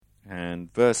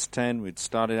And verse 10, we'd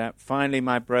started out, finally,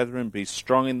 my brethren, be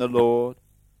strong in the Lord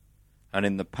and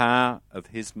in the power of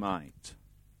his might.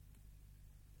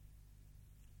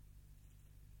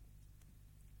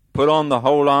 Put on the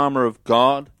whole armor of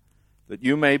God, that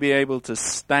you may be able to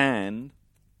stand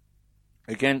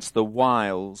against the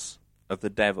wiles of the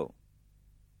devil.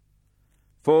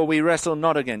 For we wrestle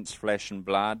not against flesh and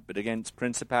blood, but against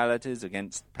principalities,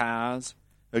 against powers,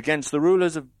 against the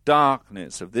rulers of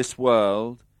darkness of this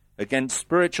world, against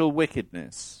spiritual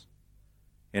wickedness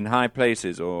in high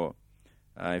places. Or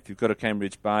if you've got a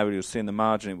Cambridge Bible, you'll see in the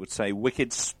margin it would say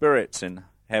wicked spirits in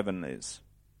heavenlies.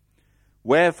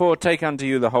 Wherefore take unto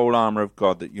you the whole armor of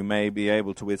God, that you may be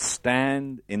able to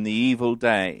withstand in the evil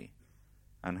day,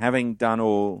 and having done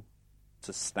all,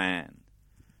 to stand.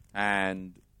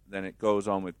 And then it goes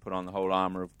on with put on the whole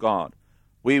armor of God.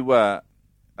 We were,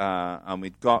 and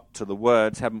we'd got to the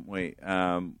words, haven't we?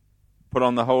 Put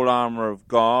on the whole armor of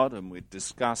God, and we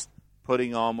discussed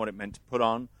putting on, what it meant to put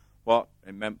on, what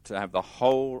it meant to have the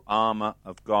whole armor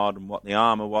of God, and what the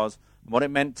armor was, and what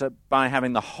it meant to, by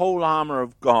having the whole armor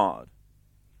of God.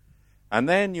 And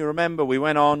then, you remember, we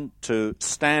went on to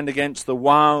stand against the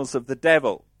wiles of the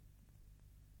devil.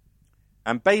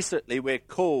 And basically, we're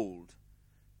called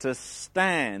to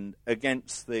stand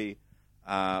against the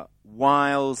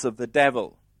wiles of the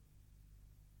devil.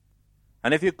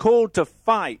 And if you're called to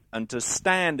fight and to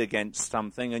stand against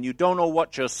something, and you don't know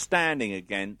what you're standing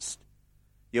against,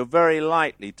 you're very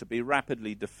likely to be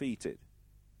rapidly defeated.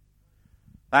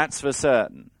 That's for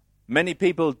certain. Many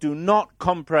people do not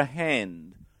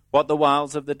comprehend what the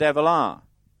wiles of the devil are.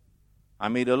 I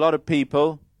meet a lot of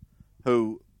people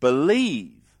who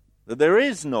believe that there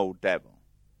is no devil.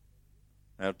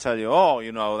 They'll tell you, oh,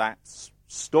 you know, that's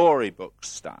storybook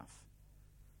stuff.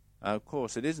 Of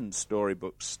course, it isn't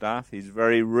storybook stuff. He's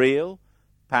very real,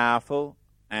 powerful,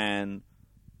 and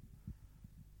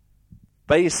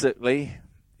basically,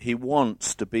 he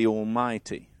wants to be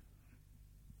almighty.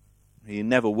 He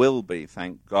never will be,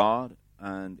 thank God.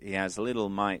 And he has little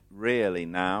might really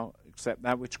now, except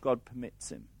that which God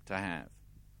permits him to have.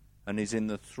 And he's in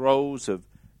the throes of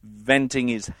venting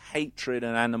his hatred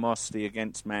and animosity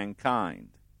against mankind.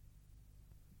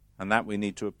 And that we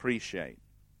need to appreciate.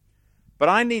 But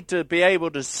I need to be able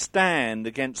to stand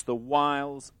against the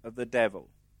wiles of the devil.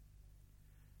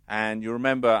 And you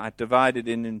remember I divided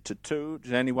it into two.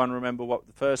 Does anyone remember what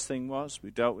the first thing was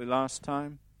we dealt with last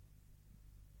time?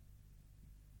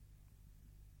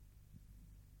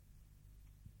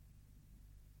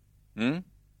 I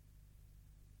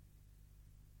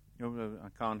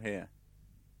can't hear.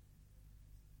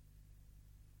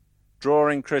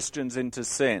 Drawing Christians into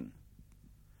sin.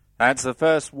 That's the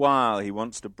first wile. He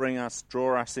wants to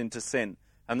draw us into sin.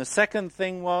 And the second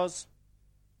thing was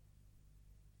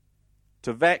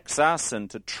to vex us and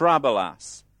to trouble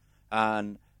us.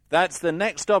 And that's the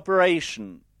next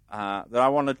operation that I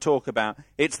want to talk about.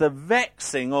 It's the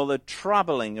vexing or the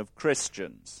troubling of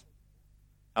Christians.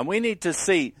 And we need to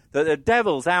see that the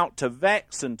devil's out to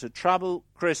vex and to trouble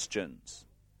Christians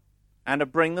and to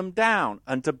bring them down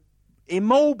and to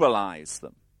immobilize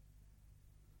them.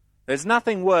 There's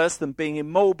nothing worse than being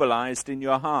immobilized in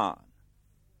your heart.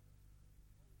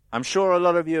 I'm sure a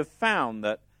lot of you have found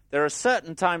that there are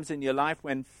certain times in your life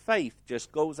when faith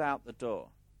just goes out the door.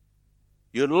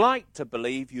 You'd like to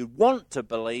believe, you want to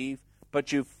believe,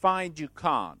 but you find you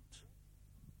can't.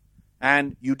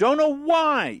 And you don't know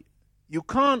why. You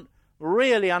can't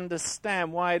really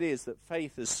understand why it is that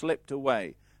faith has slipped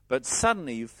away. But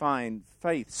suddenly you find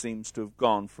faith seems to have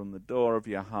gone from the door of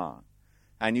your heart.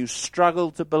 And you struggle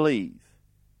to believe.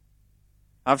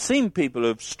 I've seen people who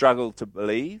have struggled to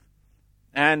believe.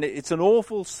 And it's an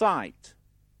awful sight.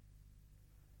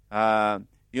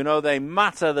 They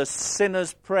mutter the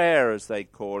sinner's prayer, as they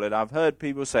call it. I've heard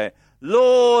people say,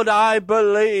 Lord, I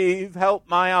believe, help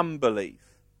my unbelief.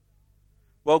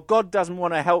 Well, God doesn't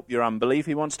want to help your unbelief.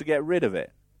 He wants to get rid of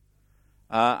it.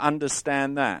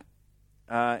 Understand that.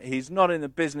 He's not in the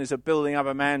business of building up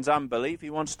a man's unbelief. He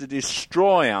wants to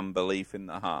destroy unbelief in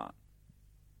the heart.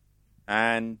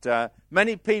 And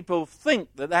many people think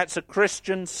that that's a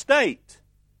Christian state.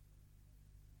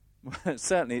 Well,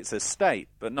 certainly it's a state,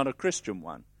 but not a Christian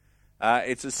one.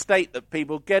 It's a state that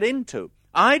people get into.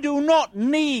 I do not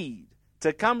need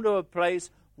to come to a place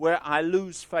where I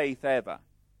lose faith ever.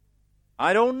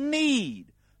 I don't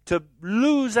need to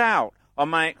lose out on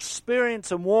my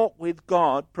experience and walk with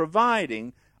God,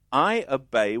 providing I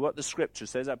obey what the Scripture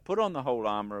says. I put on the whole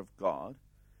armor of God,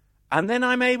 and then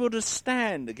I'm able to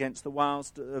stand against the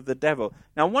wiles of the devil.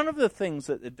 Now, one of the things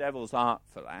that the devil's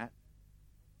artful at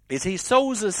is he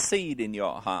sows a seed in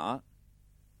your heart,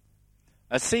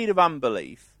 a seed of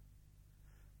unbelief,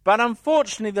 But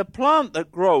unfortunately, the plant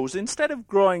that grows, instead of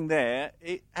growing there,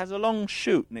 it has a long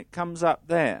shoot and it comes up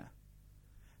there.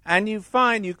 And you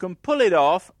find you can pull it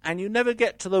off and you never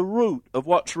get to the root of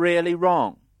what's really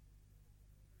wrong.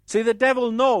 See, the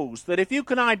devil knows that if you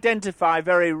can identify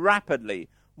very rapidly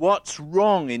what's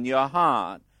wrong in your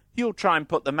heart, he'll try and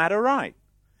put the matter right.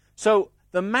 So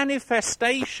the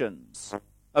manifestations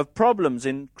of problems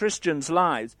in Christians'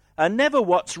 lives are never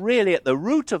what's really at the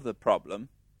root of the problem.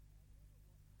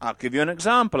 I'll give you an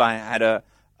example. I had a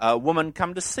woman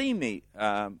come to see me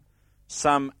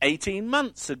some 18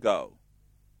 months ago.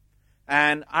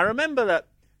 And I remember that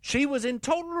she was in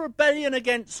total rebellion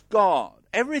against God.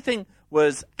 Everything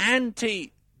was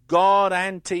anti-God,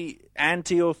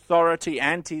 anti-authority,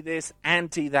 anti-this,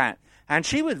 anti-that. And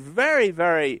she was very,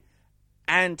 very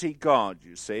anti-God,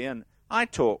 you see. And I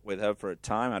talked with her for a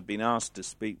time. I'd been asked to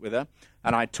speak with her.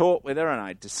 And I talked with her and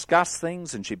I discussed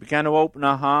things. And she began to open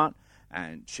her heart.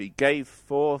 And she gave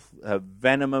forth her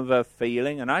venom of her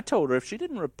feeling. And I told her if she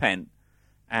didn't repent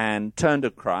and turn to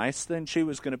Christ, then she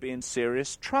was going to be in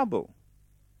serious trouble.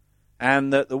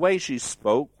 And that the way she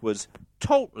spoke was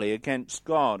totally against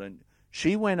God. And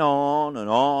she went on and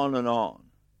on and on.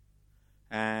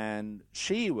 And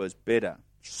she was bitter,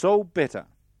 so bitter.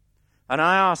 And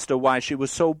I asked her why she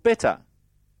was so bitter.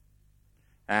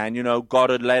 And, you know, God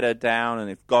had let her down, and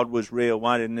if God was real,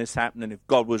 why didn't this happen? And if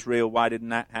God was real, why didn't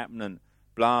that happen? And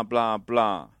blah, blah,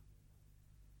 blah.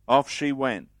 Off she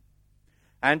went.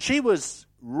 And she was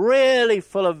really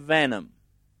full of venom.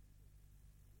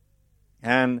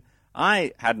 And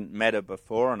I hadn't met her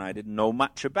before, and I didn't know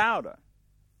much about her.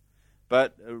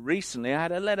 But recently I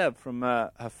had a letter from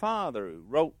her father who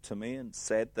wrote to me and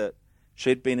said that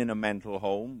she'd been in a mental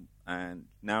home, and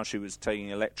now she was taking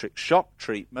electric shock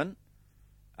treatment.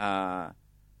 But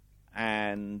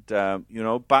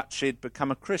she'd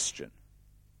become a Christian,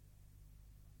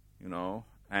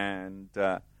 and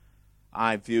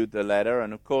I viewed the letter,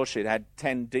 and of course she'd had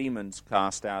 10 demons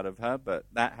cast out of her, but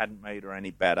that hadn't made her any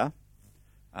better,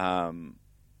 and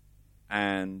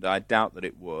I doubt that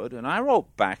it would. And I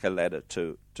wrote back a letter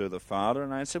to the father,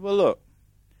 and I said, well, look,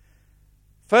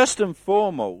 first and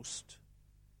foremost,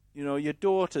 your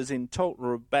daughter's in total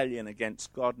rebellion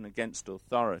against God and against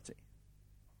authority.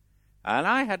 And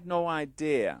I had no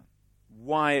idea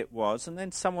why it was. And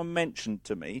then someone mentioned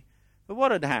to me that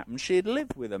what had happened, she had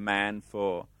lived with a man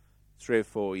for 3 or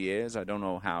 4 years, I don't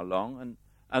know how long,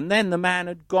 and then the man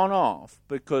had gone off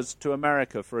to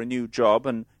America for a new job,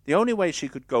 and the only way she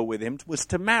could go with him was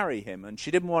to marry him, and she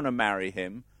didn't want to marry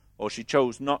him, or she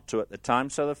chose not to at the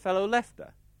time, so the fellow left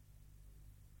her.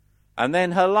 And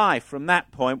then her life from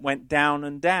that point went down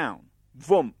and down.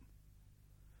 Vroom.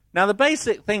 Now, the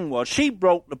basic thing was she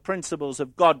broke the principles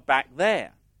of God back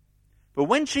there. But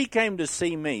when she came to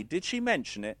see me, did she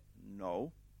mention it?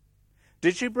 No.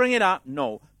 Did she bring it up?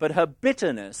 No. But her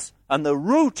bitterness and the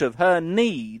root of her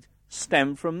need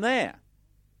stemmed from there.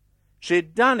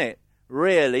 She'd done it,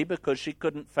 really, because she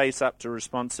couldn't face up to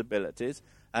responsibilities,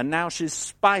 and now she's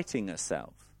spiting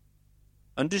herself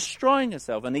and destroying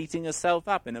herself and eating herself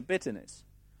up in her bitterness.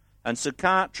 And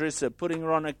psychiatrists are putting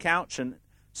her on a couch and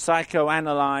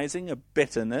psychoanalyzing a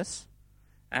bitterness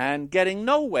and getting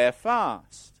nowhere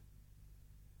fast.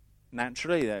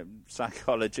 Naturally,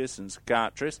 psychologists and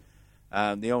psychiatrists,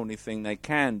 the only thing they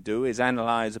can do is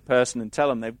analyze a person and tell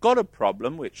them they've got a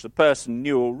problem, which the person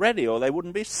knew already, or they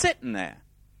wouldn't be sitting there.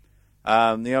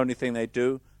 The only thing they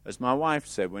do, as my wife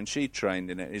said when she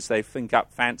trained in it, is they think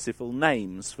up fanciful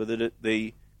names for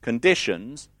the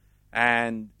conditions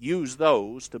and use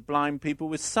those to blind people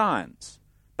with science.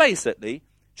 Basically,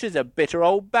 she's a bitter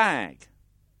old bag.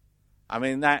 I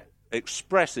mean, that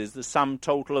expresses the sum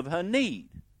total of her need.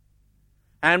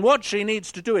 And what she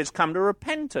needs to do is come to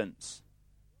repentance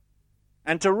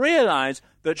and to realize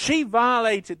that she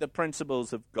violated the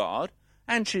principles of God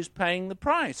and she's paying the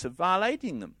price of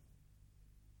violating them.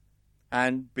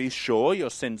 And be sure your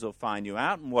sins will find you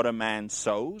out, and what a man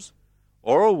sows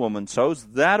or a woman sows,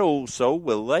 that also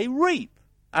will they reap.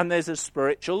 And there's a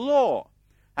spiritual law.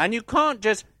 And you can't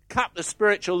just cut the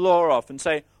spiritual law off and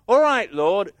say, all right,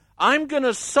 Lord, I'm going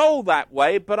to sow that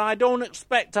way, but I don't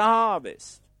expect to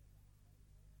harvest.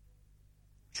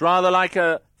 It's rather like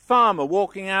a farmer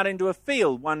walking out into a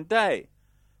field one day,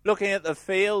 looking at the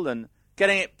field and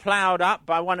getting it plowed up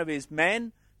by one of his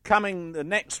men, coming the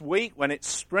next week when it's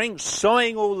spring,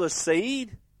 sowing all the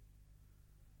seed,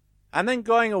 and then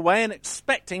going away and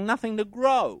expecting nothing to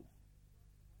grow.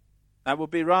 That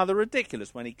would be rather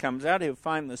ridiculous. When he comes out, he'll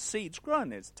find the seeds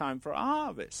growing. It's time for a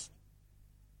harvest.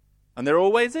 And there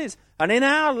always is. And in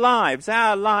our lives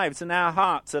and our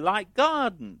hearts are like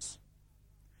gardens.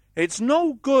 It's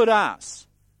no good us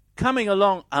coming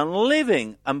along and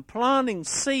living and planting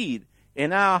seed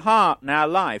in our heart and our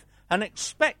life and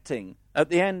expecting at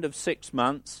the end of 6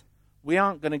 months we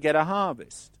aren't going to get a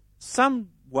harvest. Some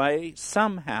way,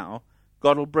 somehow,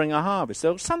 God will bring a harvest.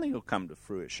 Something will come to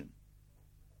fruition.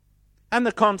 And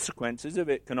the consequences of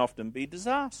it can often be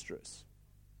disastrous.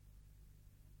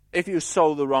 If you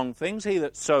sow the wrong things, he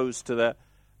that sows to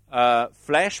the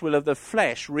flesh will of the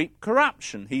flesh reap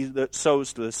corruption. He that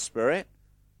sows to the Spirit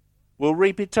will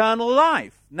reap eternal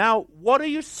life. Now, what are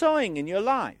you sowing in your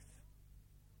life?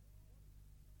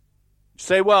 You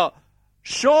say, well,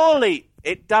 surely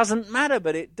it doesn't matter,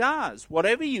 but it does.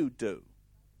 Whatever you do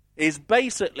is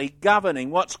basically governing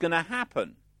what's going to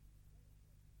happen.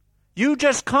 You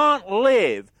just can't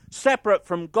live separate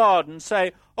from God and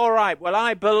say, all right, well,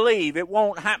 I believe it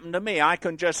won't happen to me. I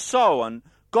can just sow and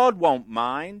God won't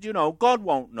mind. God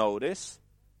won't notice.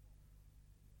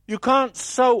 You can't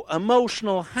sow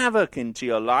emotional havoc into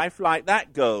your life like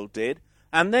that girl did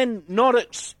and then not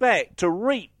expect to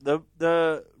reap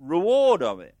the reward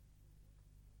of it.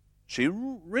 She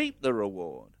reaped the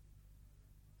reward.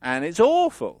 And it's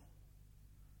awful.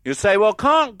 You say, well,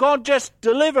 can't God just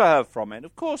deliver her from it?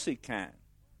 Of course he can.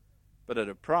 But at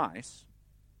a price.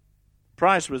 The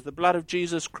price was the blood of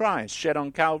Jesus Christ shed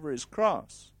on Calvary's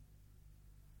cross.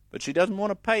 But she doesn't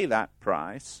want to pay that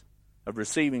price of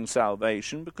receiving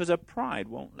salvation because her pride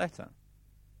won't let her.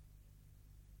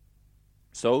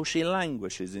 So she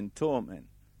languishes in torment.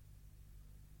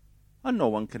 And no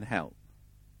one can help.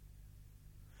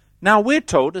 Now we're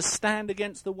told to stand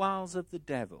against the wiles of the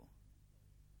devil.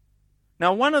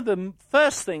 Now one of the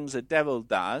first things the devil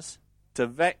does to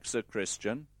vex a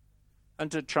Christian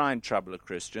and to try and trouble a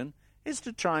Christian is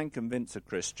to try and convince a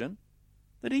Christian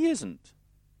that he isn't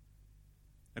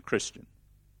a Christian.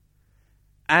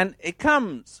 And it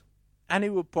comes, and he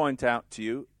will point out to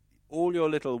you all your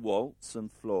little warts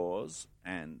and flaws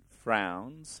and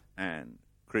frowns and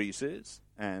creases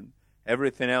and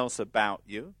everything else about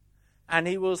you. And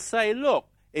he will say, look,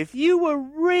 if you were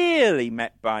really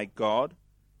met by God,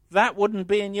 that wouldn't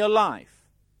be in your life.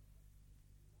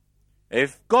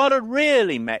 If God had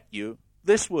really met you,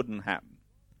 this wouldn't happen.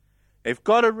 If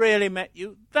God had really met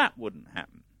you, that wouldn't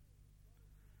happen.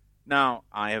 Now,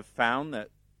 I have found that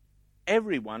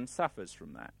everyone suffers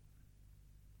from that.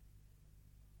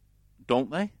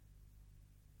 Don't they?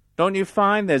 Don't you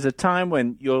find there's a time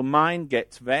when your mind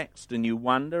gets vexed and you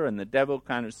wonder and the devil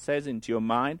kind of says into your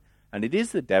mind, and it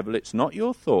is the devil, it's not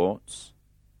your thoughts,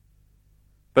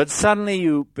 but suddenly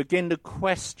you begin to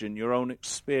question your own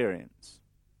experience.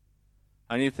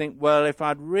 And you think, well, if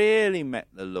I'd really met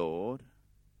the Lord,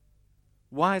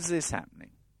 why is this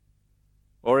happening?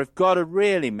 Or if God had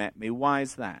really met me, why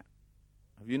is that?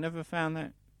 Have you never found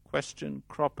that question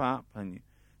crop up and you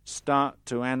start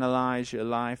to analyze your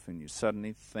life and you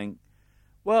suddenly think,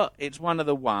 well, it's one of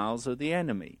the wiles of the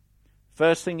enemy.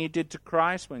 First thing he did to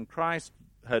Christ when Christ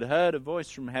had heard a voice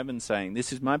from heaven saying,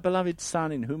 this is my beloved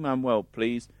Son in whom I'm well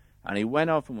pleased, and he went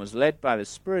off and was led by the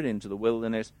Spirit into the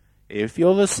wilderness. If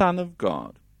you're the Son of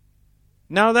God.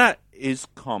 Now that is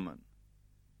common.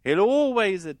 He'll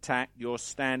always attack your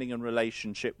standing and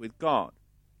relationship with God.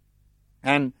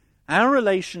 And our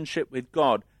relationship with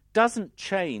God doesn't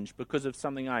change because of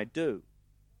something I do.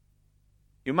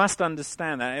 You must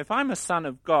understand that. If I'm a son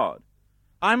of God,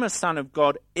 I'm a son of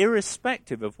God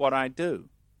irrespective of what I do.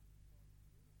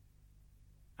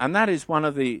 And that is one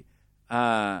of the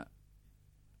kind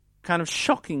of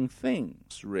shocking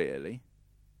things, really.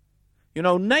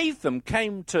 Nathan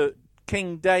came to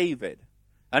King David,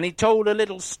 and he told a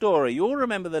little story. You all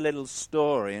remember the little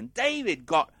story. And David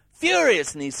got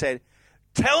furious, and he said,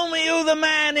 tell me who the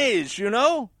man is, and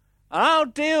I'll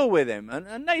deal with him.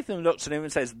 And Nathan looks at him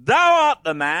and says, thou art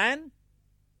the man.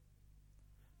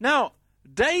 Now,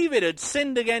 David had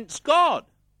sinned against God.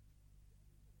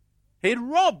 He'd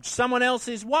robbed someone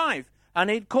else's wife, and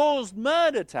he'd caused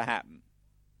murder to happen.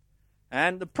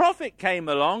 And the prophet came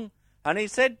along, and he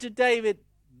said to David,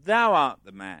 thou art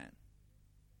the man.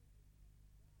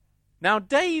 Now,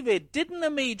 David didn't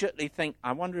immediately think,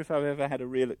 I wonder if I've ever had a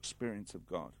real experience of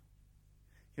God.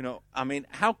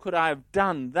 How could I have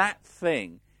done that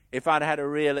thing if I'd had a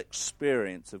real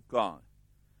experience of God?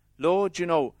 Lord,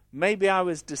 maybe I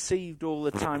was deceived all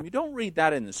the time. You don't read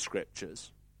that in the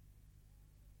Scriptures.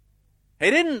 He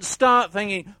didn't start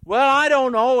thinking, well, I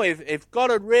don't know, if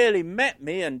God had really met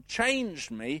me and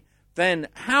changed me, then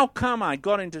how come I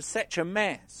got into such a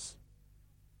mess?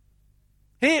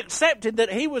 He accepted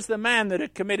that he was the man that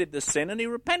had committed the sin and he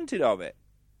repented of it.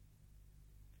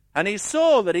 And he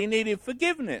saw that he needed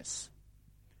forgiveness.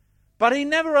 But he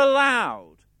never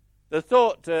allowed the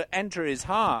thought to enter his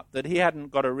heart that he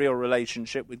hadn't got a real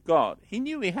relationship with God. He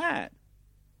knew he had.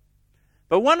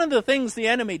 But one of the things the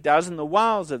enemy does in the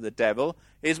wiles of the devil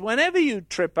is whenever you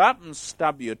trip up and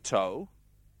stub your toe,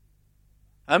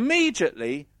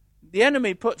 immediately the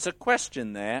enemy puts a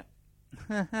question there.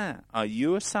 Are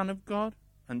you a son of God?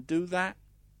 And do that?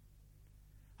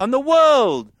 And the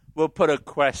world will put a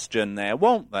question there,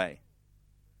 won't they?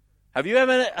 Have you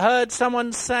ever heard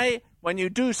someone say, when you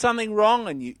do something wrong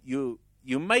and you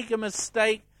make a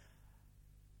mistake,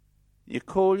 you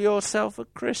call yourself a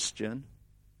Christian,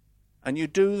 and you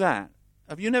do that?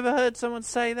 Have you never heard someone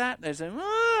say that? They say,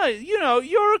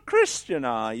 you're a Christian,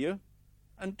 are you?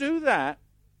 And do that,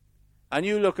 and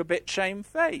you look a bit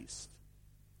shamefaced.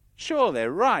 Sure, they're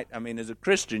right. I mean, as a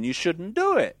Christian, you shouldn't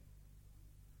do it.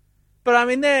 But, I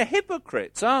mean, they're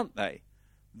hypocrites, aren't they?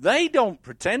 They don't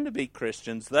pretend to be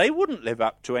Christians. They wouldn't live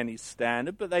up to any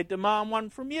standard, but they demand one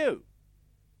from you.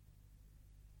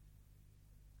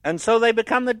 And so they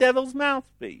become the devil's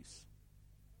mouthpiece.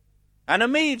 And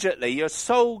immediately your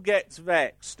soul gets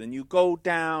vexed and you go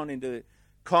down into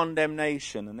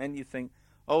condemnation. And then you think,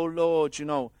 oh, Lord,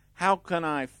 how can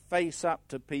I face up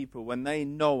to people when they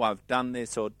know I've done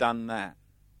this or done that?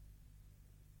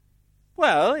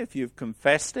 Well, if you've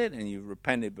confessed it and you've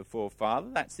repented before Father,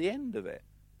 that's the end of it.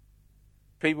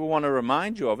 People want to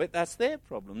remind you of it, that's their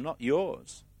problem, not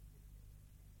yours.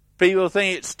 People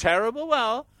think it's terrible,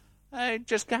 well, they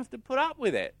just have to put up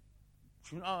with it.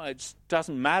 It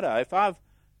doesn't matter. If I've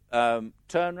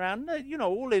turned around,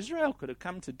 all Israel could have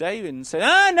come to David and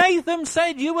said, Nathan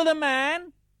said you were the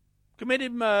man,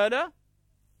 committed murder,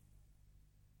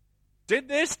 did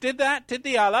this, did that, did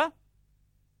the other.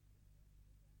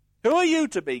 Who are you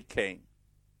to be king?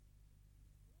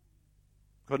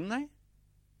 Couldn't they?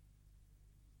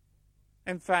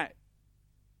 In fact,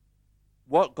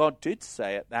 what God did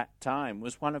say at that time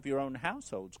was one of your own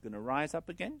household's going to rise up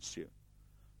against you.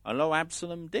 And lo,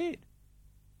 Absalom did.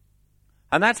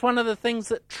 And that's one of the things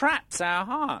that traps our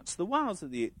hearts. The wiles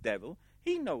of the devil,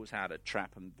 he knows how to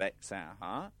trap and vex our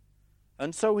heart.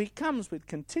 And so he comes with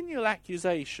continual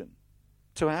accusation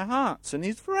to our hearts. And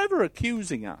he's forever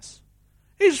accusing us.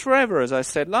 He's forever, as I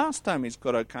said last time, he's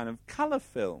got a kind of colour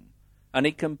film. And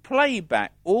he can play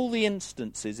back all the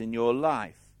instances in your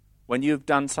life when you've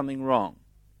done something wrong.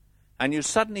 And you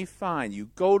suddenly find you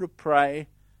go to pray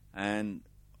and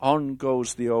on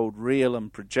goes the old reel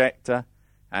and projector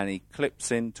and he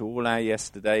clips into all our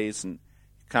yesterdays and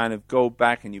you kind of go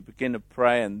back and you begin to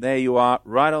pray and there you are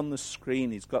right on the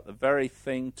screen. He's got the very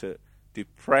thing to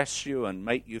depress you and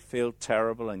make you feel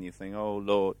terrible and you think, oh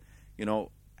Lord,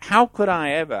 how could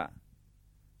I ever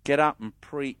get up and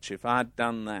preach if I'd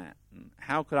done that? And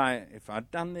how could I, if I'd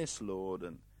done this, Lord,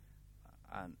 and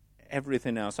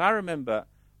everything else? I remember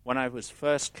when I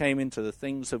first came into the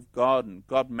things of God and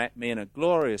God met me in a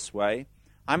glorious way,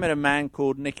 I met a man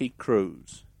called Nicky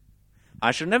Cruz.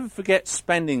 I shall never forget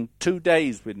spending 2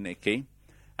 days with Nicky,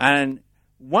 and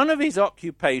one of his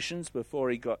occupations before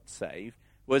he got saved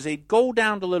was he'd go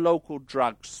down to the local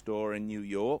drugstore in New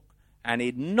York and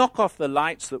he'd knock off the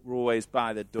lights that were always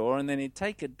by the door, and then he'd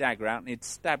take a dagger out and he'd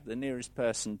stab the nearest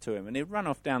person to him, and he'd run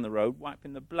off down the road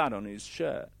wiping the blood on his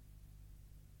shirt.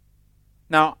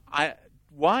 Now,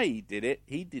 why he did it,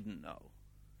 he didn't know.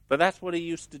 But that's what he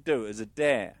used to do as a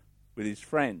dare with his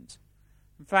friends.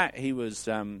 In fact, he was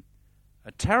a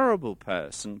terrible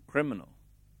person, criminal.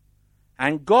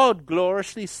 And God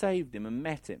gloriously saved him and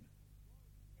met him.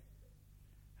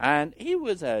 And he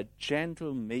was a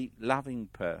gentle, meek, loving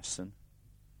person.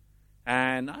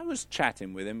 And I was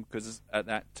chatting with him because at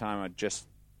that time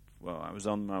I was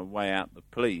on my way out the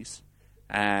police.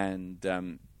 And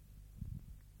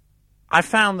I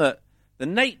found that the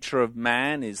nature of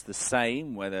man is the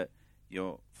same, whether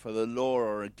you're for the law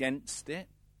or against it.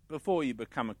 Before you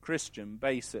become a Christian,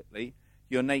 basically,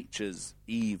 your nature's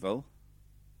evil.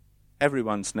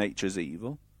 Everyone's nature's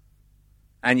evil.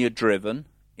 And you're driven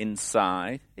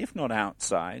inside, if not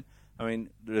outside. I mean,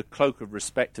 the cloak of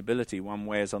respectability one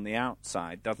wears on the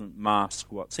outside doesn't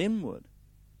mask what's inward.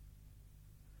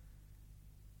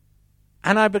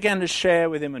 And I began to share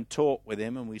with him and talk with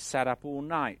him, and we sat up all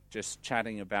night just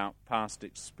chatting about past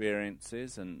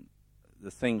experiences and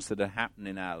the things that had happened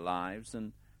in our lives.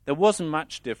 And there wasn't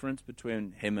much difference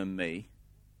between him and me,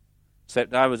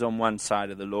 except I was on one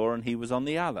side of the law and he was on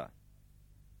the other.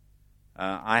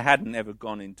 I hadn't ever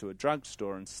gone into a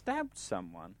drugstore and stabbed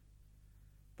someone,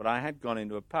 but I had gone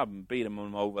into a pub and beat them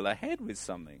over the head with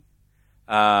something.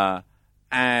 I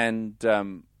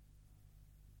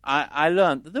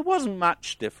learned that there wasn't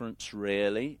much difference,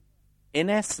 really, in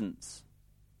essence.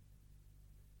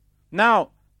 Now,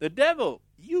 the devil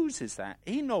uses that.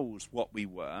 He knows what we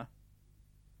were.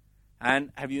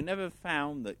 And have you never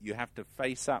found that you have to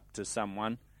face up to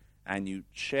someone and you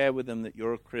share with them that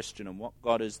you're a Christian and what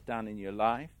God has done in your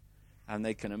life, and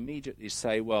they can immediately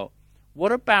say, well,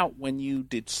 what about when you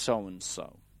did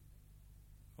so-and-so?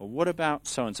 Or what about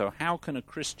so-and-so? How can a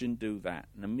Christian do that?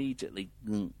 And immediately,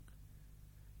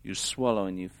 you swallow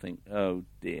and you think, oh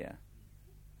dear.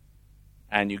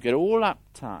 And you get all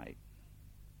uptight.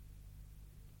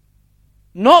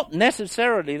 Not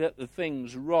necessarily that the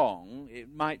thing's wrong, it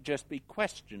might just be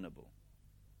questionable.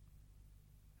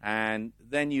 And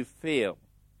then you feel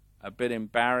a bit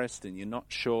embarrassed and you're not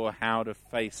sure how to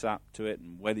face up to it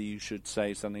and whether you should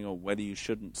say something or whether you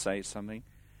shouldn't say something.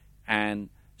 And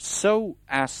so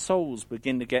our souls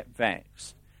begin to get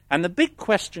vexed. And the big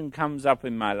question comes up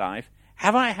in my life,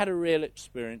 have I had a real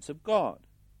experience of God?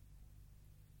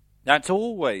 That's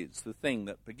always the thing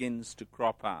that begins to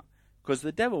crop up, because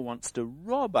the devil wants to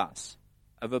rob us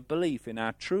of a belief in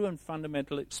our true and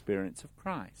fundamental experience of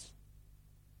Christ.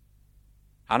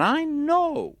 And I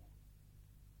know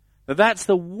that that's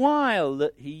the wile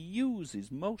that he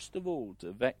uses most of all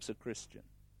to vex a Christian.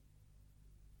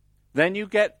 Then you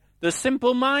get the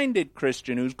simple-minded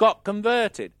Christian who's got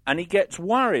converted, and he gets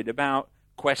worried about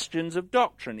questions of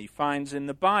doctrine he finds in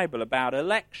the Bible about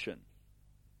election.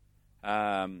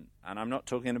 And I'm not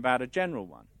talking about a general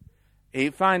one. He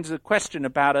finds a question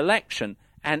about election,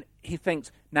 and he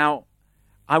thinks, now,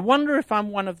 I wonder if I'm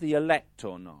one of the elect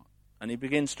or not. And he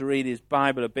begins to read his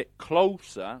Bible a bit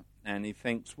closer, and he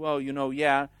thinks, well,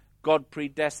 yeah, God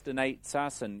predestinates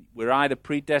us, and we're either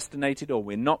predestinated or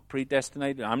we're not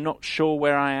predestinated. I'm not sure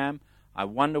where I am. I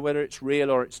wonder whether it's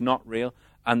real or it's not real.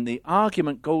 And the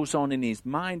argument goes on in his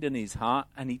mind and his heart,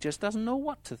 and he just doesn't know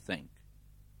what to think.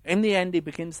 In the end, he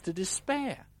begins to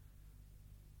despair.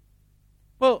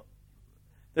 Well,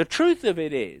 the truth of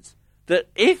it is that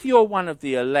if you're one of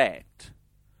the elect,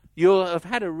 you'll have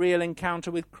had a real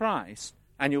encounter with Christ,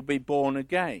 and you'll be born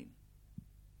again.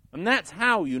 And that's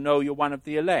how you know you're one of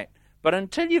the elect. But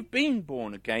until you've been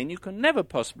born again, you can never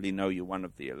possibly know you're one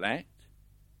of the elect.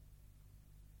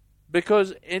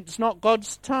 Because it's not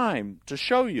God's time to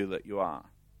show you that you are.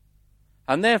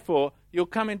 And therefore, you'll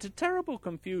come into terrible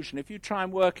confusion if you try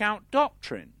and work out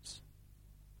doctrines.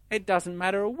 It doesn't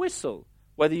matter a whistle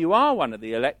whether you are one of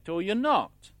the elect or you're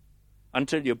not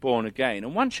until you're born again.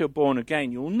 And once you're born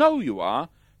again, you'll know you are,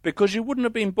 because you wouldn't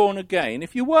have been born again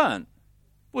if you weren't,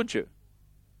 would you?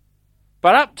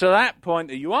 But up to that point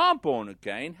that you are born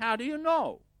again, how do you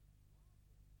know?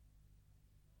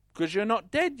 Because you're not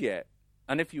dead yet.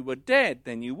 And if you were dead,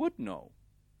 then you would know.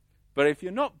 But if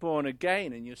you're not born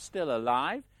again and you're still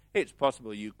alive, it's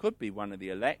possible you could be one of the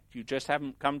elect. You just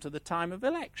haven't come to the time of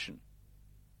election.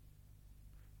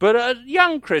 But a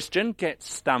young Christian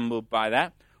gets stumbled by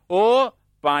that, or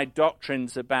by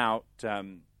doctrines about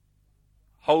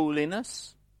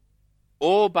holiness,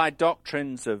 or by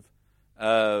doctrines of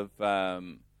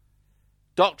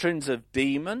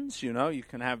demons. You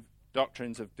can have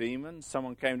doctrines of demons.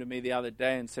 Someone came to me the other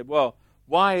day and said, well,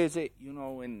 why is it,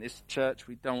 in this church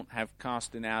we don't have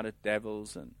casting out of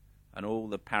devils and all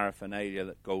the paraphernalia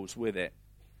that goes with it?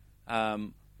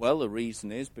 Well, the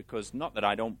reason is because, not that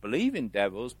I don't believe in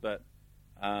devils, but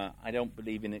I don't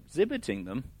believe in exhibiting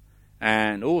them.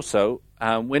 And also,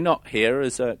 we're not here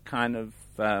as a kind of,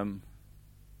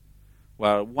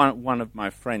 one of my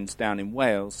friends down in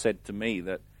Wales said to me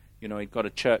that, he'd got a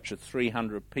church of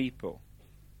 300 people.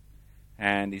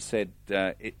 And he said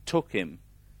it took him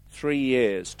 3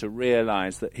 years to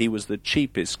realize that he was the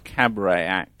cheapest cabaret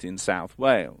act in South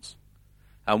Wales.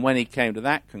 And when he came to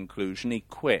that conclusion, he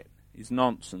quit his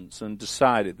nonsense and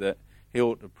decided that he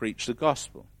ought to preach the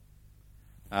gospel.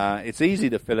 It's easy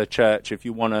to fill a church if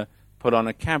you want to put on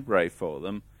a cabaret for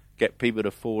them, get people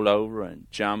to fall over and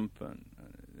jump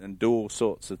and do all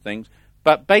sorts of things.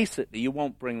 But basically, you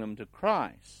won't bring them to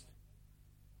Christ.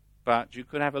 But you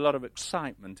could have a lot of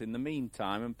excitement in the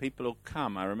meantime, and people will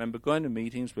come. I remember going to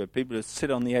meetings where people would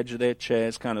sit on the edge of their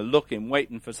chairs, kind of looking,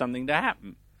 waiting for something to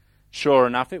happen. Sure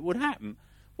enough, it would happen.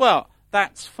 Well,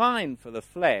 that's fine for the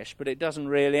flesh, but it doesn't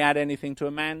really add anything to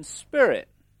a man's spirit,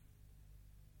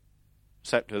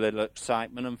 except a little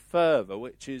excitement and fervour,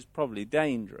 which is probably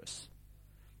dangerous.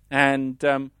 And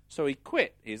so he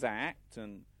quit his act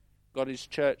and got his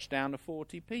church down to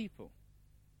 40 people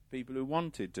who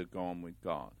wanted to go on with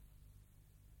God.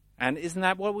 And isn't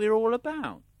that what we're all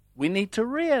about? We need to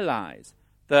realize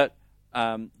that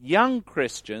young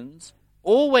Christians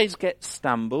always get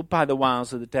stumbled by the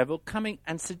wiles of the devil coming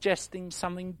and suggesting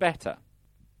something better.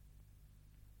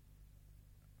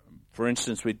 For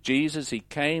instance, with Jesus, he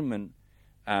came and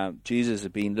Jesus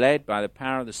had been led by the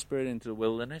power of the Spirit into the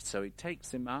wilderness, so he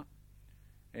takes him up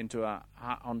onto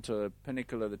a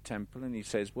pinnacle of the temple, and he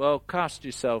says, well, cast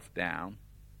yourself down.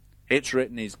 It's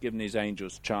written he's given his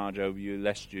angels charge over you,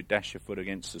 lest you dash your foot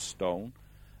against a stone.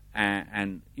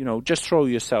 And just throw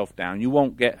yourself down. You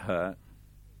won't get hurt.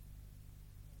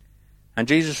 And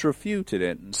Jesus refuted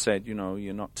it and said,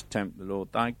 you're not to tempt the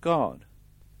Lord thy God.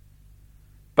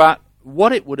 But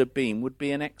what it would have been would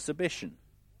be an exhibition.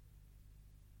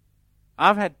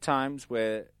 I've had times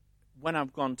where, when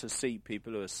I've gone to see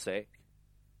people who are sick,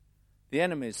 the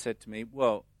enemy has said to me,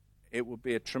 well, it would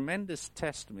be a tremendous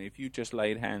testimony if you just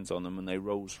laid hands on them and they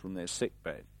rose from their sick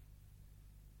bed.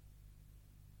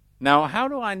 Now, how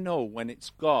do I know when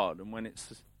it's God and when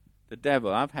it's the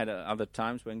devil? I've had other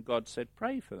times when God said,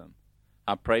 pray for them.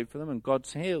 I prayed for them and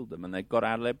God's healed them and they got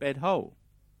out of their bed whole.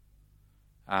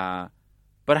 But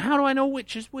how do I know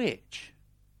which is which?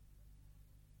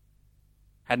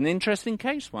 Had an interesting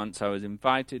case once. I was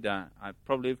invited, I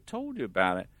probably have told you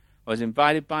about it. I was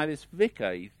invited by this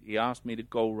vicar. He asked me to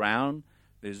go round.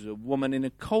 There's a woman in a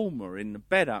coma in the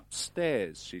bed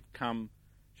upstairs. She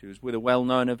was with a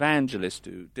well-known evangelist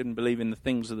who didn't believe in the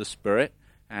things of the Spirit,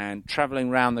 and traveling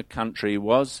around the country he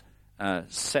was,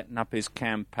 setting up his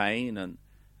campaign, and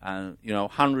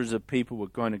hundreds of people were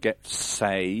going to get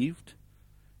saved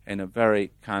in a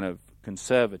very kind of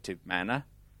conservative manner.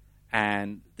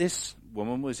 And this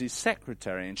woman was his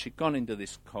secretary, and she'd gone into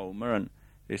this coma, and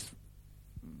this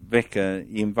vicar,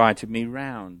 he invited me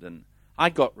round, and I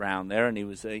got round there, and he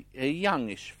was a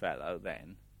youngish fellow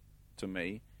then to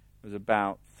me. He was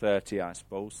about 30, I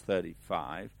suppose,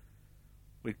 35,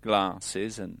 with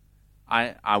glasses, and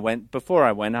I went, before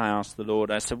I went, I asked the Lord,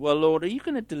 I said, well, Lord, are you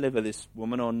going to deliver this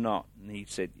woman or not? And he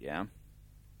said, yeah.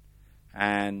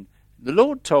 And the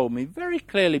Lord told me very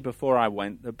clearly before I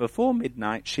went that before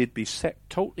midnight she'd be set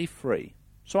totally free.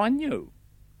 So I knew.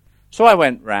 So I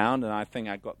went round, and I think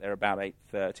I got there about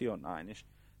 8:30 or 9ish,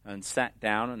 and sat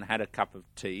down and had a cup of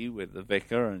tea with the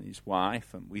vicar and his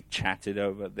wife, and we chatted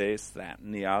over this, that,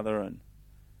 and the other, and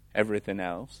everything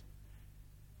else.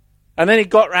 And then he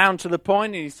got round to the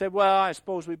point, and he said, well, I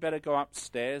suppose we better go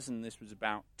upstairs, and this was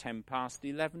about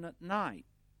 11:10 at night.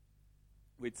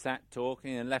 We'd sat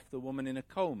talking and left the woman in a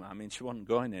coma. I mean, she wasn't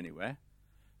going anywhere,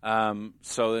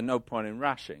 so there's no point in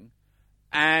rushing.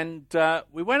 And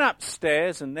we went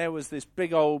upstairs, and there was this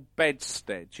big old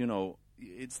bedstead.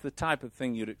 It's the type of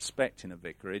thing you'd expect in a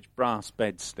vicarage, brass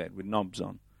bedstead with knobs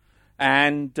on.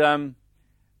 And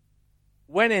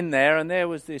went in there, and there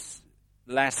was this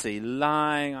lassie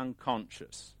lying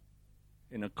unconscious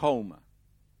in a coma.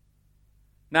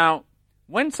 Now,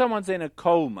 when someone's in a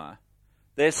coma,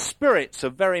 their spirits are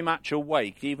very much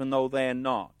awake, even though they're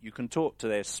not. You can talk to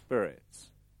their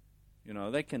spirits.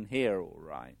 They can hear all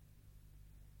right.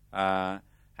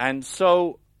 And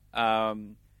so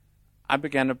I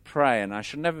began to pray, and I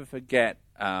shall never forget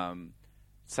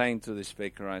saying to this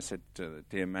vicar, I said to the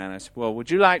dear man, I said, well,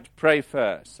 would you like to pray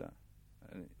first?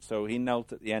 And so he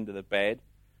knelt at the end of the bed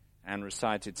and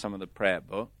recited some of the prayer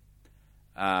book.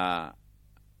 And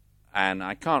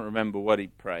I can't remember what he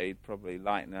prayed, probably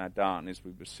lighten our darkness,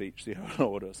 we beseech thee, O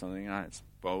Lord, or something, I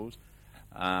suppose.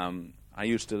 I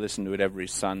used to listen to it every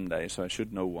Sunday, so I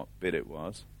should know what bit it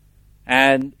was.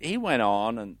 And he went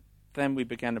on, and then we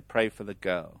began to pray for the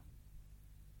girl.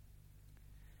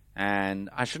 And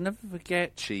I shall never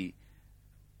forget, she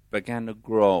began to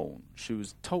groan. She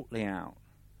was totally out,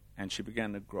 and she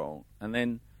began to groan. And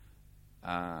then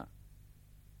I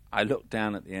looked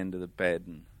down at the end of the bed,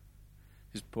 and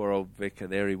his poor old vicar,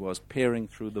 there he was, peering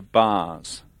through the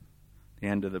bars, the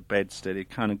end of the bedstead. He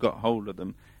kind of got hold of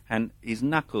them, and his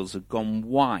knuckles had gone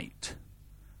white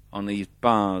on these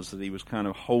bars that he was kind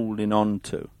of holding on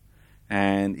to.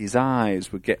 And his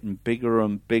eyes were getting bigger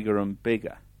and bigger and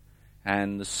bigger.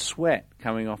 And the sweat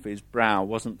coming off his brow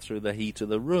wasn't through the heat of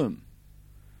the room,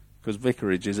 because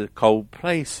vicarages are cold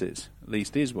places, at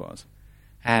least his was.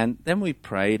 And then we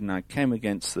prayed, and I came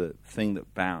against the thing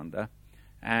that bound her,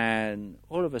 and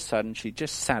all of a sudden she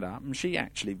just sat up, and she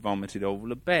actually vomited over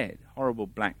the bed. Horrible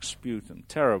black sputum,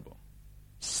 terrible.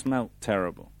 Smelt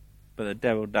terrible. But the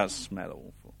devil does smell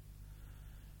awful.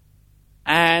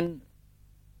 And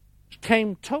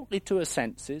came totally to her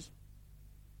senses,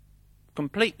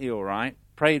 completely all right,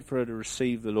 prayed for her to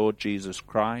receive the Lord Jesus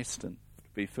Christ and to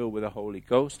be filled with the Holy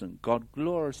Ghost, and God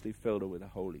gloriously filled her with the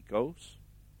Holy Ghost.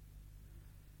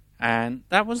 And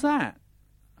that was that.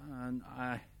 And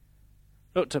I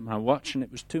looked at my watch, and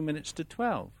it was 2 minutes to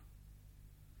 12.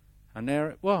 And there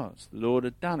it was. The Lord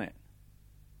had done it.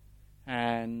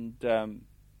 And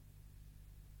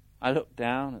I looked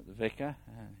down at the vicar,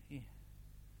 and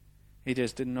he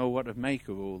just didn't know what to make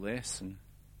of all this, and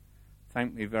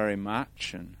thanked me very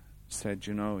much and said,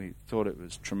 he thought it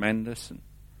was tremendous and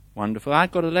wonderful. I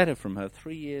got a letter from her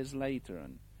 3 years later,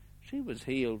 and she was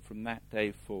healed from that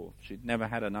day forth. She'd never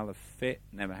had another fit,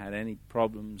 never had any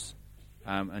problems,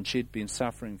 and she'd been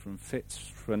suffering from fits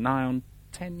for nigh on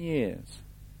 10 years.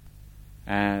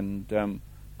 And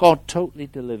God totally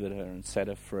delivered her and set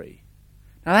her free.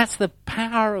 Now that's the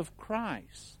power of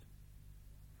Christ.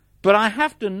 But I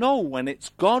have to know when it's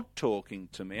God talking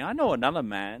to me. I know another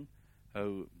man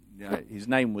who, his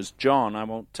name was John, I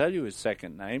won't tell you his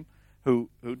second name, who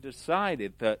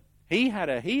decided that he had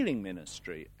a healing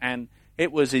ministry, and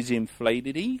it was his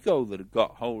inflated ego that had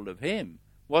got hold of him.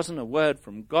 It wasn't a word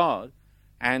from God.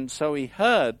 And so he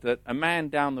heard that a man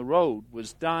down the road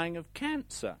was dying of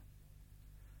cancer.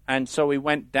 And so he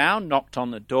went down, knocked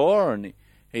on the door, and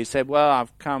he said, well,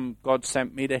 I've come, God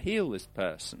sent me to heal this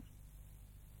person.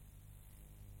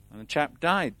 And the chap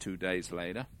died 2 days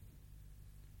later.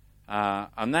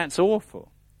 And that's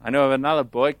awful. I know of another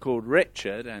boy called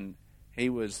Richard, and he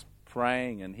was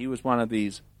praying, and he was one of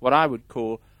these, what I would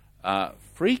call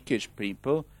freakish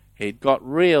people. He'd got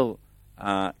real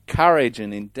courage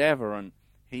and endeavor, and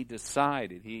he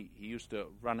decided, he used to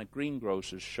run a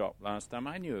greengrocer's shop last time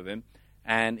I knew of him,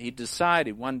 and he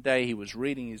decided one day he was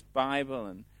reading his Bible,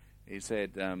 and he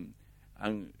said, the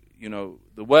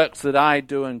works that I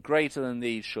do and greater than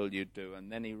these shall you do.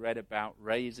 And then he read about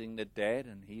raising the dead,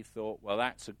 and he thought, well,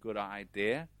 that's a good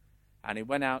idea. And he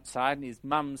went outside, and his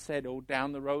mum said,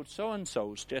 down the road,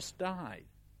 so-and-so's just died.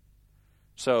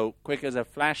 So, quick as a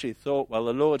flash, he thought, well,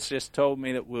 the Lord's just told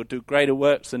me that we'll do greater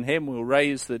works than him, we'll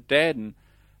raise the dead, and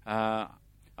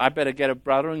I better get a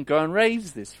brother and go and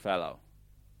raise this fellow.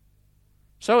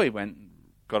 So he went and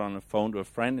got on the phone to a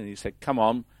friend, and he said, come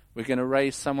on, we're going to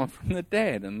raise someone from the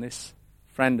dead. And this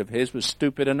friend of his was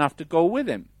stupid enough to go with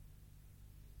him.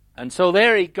 And so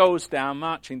there he goes down,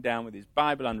 marching down with his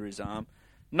Bible under his arm,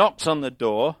 knocks on the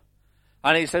door,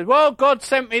 and he says, well, God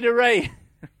sent me to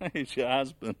raise your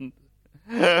husband.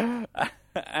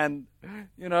 And,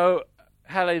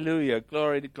 hallelujah,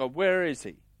 glory to God. Where is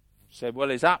he? He said, well,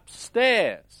 he's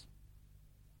upstairs.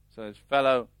 So his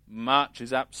fellow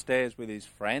marches upstairs with his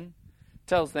friend,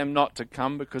 tells them not to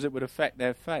come because it would affect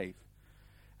their faith.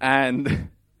 And,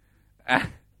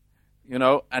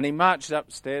 and he marches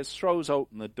upstairs, throws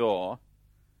open the door,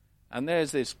 and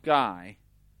there's this guy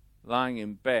lying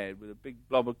in bed with a big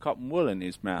blob of cotton wool in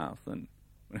his mouth, and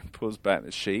when he pulls back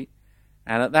the sheet,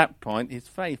 and at that point his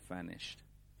faith vanished.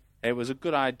 It was a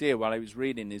good idea while he was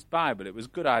reading his Bible. It was a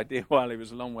good idea while he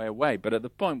was a long way away, but at the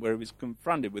point where he was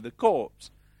confronted with a corpse,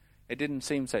 it didn't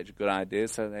seem such a good idea,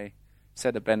 so they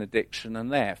said a benediction and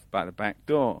left by the back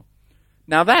door.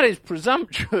 Now that is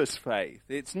presumptuous faith.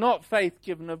 It's not faith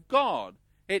given of God.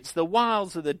 It's the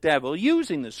wiles of the devil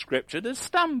using the Scripture to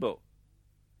stumble.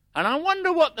 And I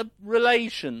wonder what the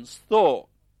relations thought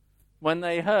when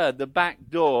they heard the back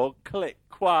door click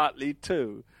quietly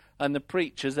to and the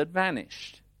preachers had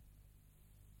vanished.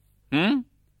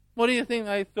 What do you think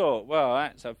they thought? Well,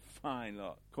 that's a fine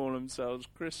lot. Call themselves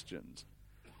Christians.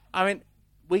 I mean,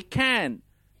 we can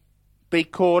be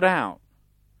caught out.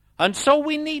 And so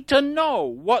we need to know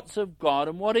what's of God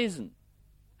and what isn't.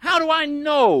 How do I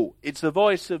know it's the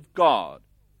voice of God?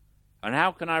 And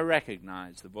how can I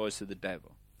recognize the voice of the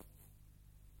devil?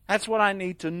 That's what I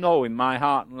need to know in my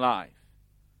heart and life,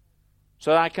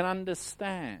 so that I can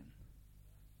understand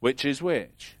which is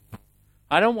which.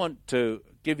 I don't want to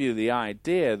give you the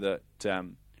idea that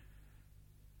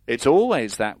it's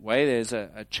always that way. There's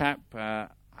a chap, I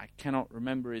cannot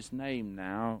remember his name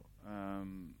now,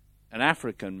 an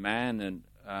African man,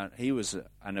 and he was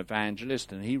an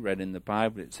evangelist, and he read in the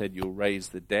Bible, it said, you'll raise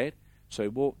the dead. So he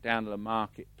walked down to the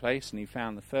marketplace, and he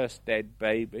found the first dead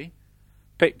baby,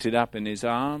 picked it up in his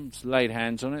arms, laid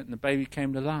hands on it, and the baby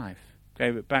came to life.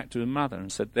 Gave it back to the mother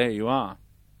and said, there you are.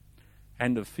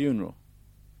 End of funeral.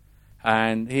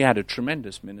 And he had a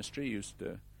tremendous ministry. He used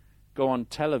to go on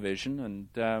television, and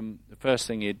the first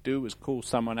thing he'd do was call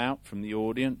someone out from the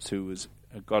audience who was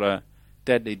got a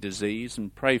deadly disease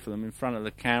and pray for them in front of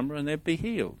the camera, and they'd be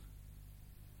healed.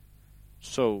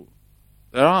 So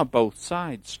there are both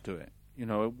sides to it.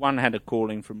 One had a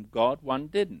calling from God, one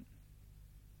didn't.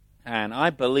 And I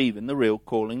believe in the real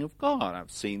calling of God. I've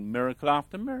seen miracle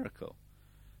after miracle,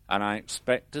 and I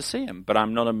expect to see him. But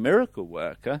I'm not a miracle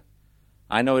worker.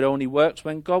 I know it only works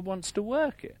when God wants to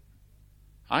work it.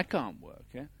 I can't work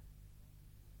it.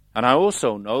 And I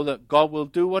also know that God will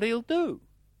do what he'll do.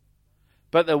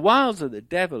 But the wiles of the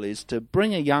devil is to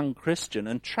bring a young Christian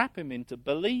and trap him into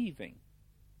believing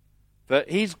that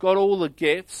he's got all the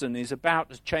gifts and he's about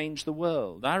to change the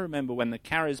world. I remember when the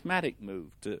charismatic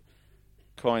move, to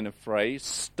coin a phrase,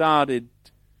 started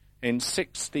in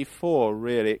 1964,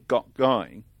 really, it got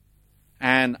going.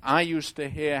 And I used to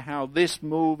hear how this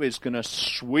move is going to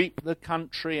sweep the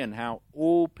country and how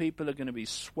all people are going to be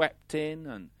swept in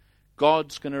and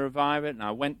God's going to revive it. And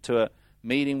I went to a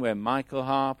meeting where Michael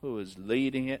Harper was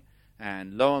leading it,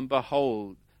 and lo and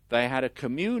behold, they had a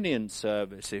communion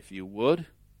service, if you would,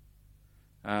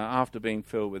 after being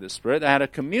filled with the Spirit. They had a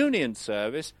communion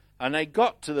service, and they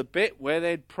got to the bit where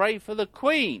they'd pray for the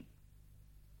Queen,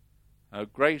 a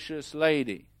gracious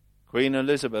lady, Queen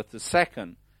Elizabeth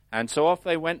II. And so off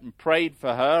they went and prayed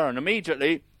for her, and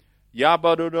immediately,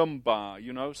 yabba-da-dum-ba,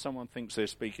 someone thinks they're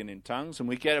speaking in tongues, and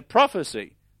we get a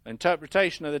prophecy,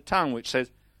 interpretation of the tongue, which says,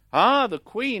 the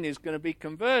Queen is going to be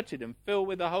converted and filled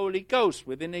with the Holy Ghost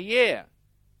within a year.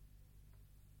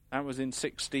 That was in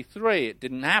 1963. It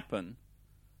didn't happen,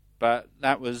 but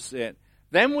that was it.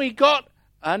 Then we got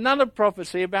another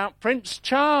prophecy about Prince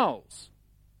Charles.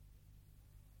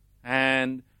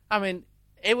 And,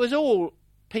 it was all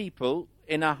people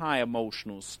in a high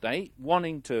emotional state,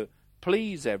 wanting to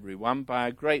please everyone by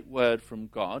a great word from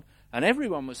God, and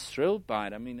everyone was thrilled by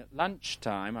it. At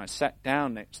lunchtime, I sat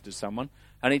down next to someone,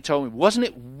 and he told me, wasn't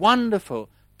it wonderful?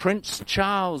 Prince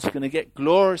Charles going to get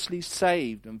gloriously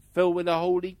saved and filled with the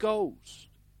Holy Ghost.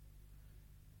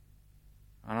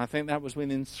 And I think that was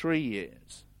within 3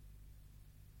 years.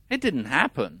 It didn't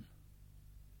happen.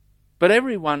 But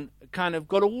everyone kind of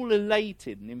got all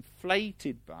elated and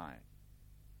inflated by it.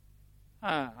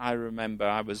 I remember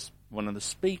I was one of the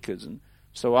speakers, and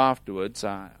so afterwards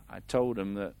I told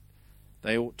them that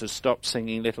they ought to stop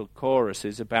singing little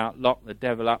choruses about lock the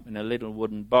devil up in a little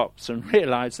wooden box and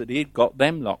realize that he'd got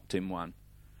them locked in one.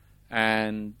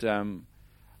 And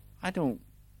I don't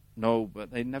know,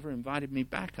 but they never invited me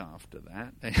back after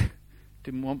that. They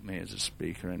didn't want me as a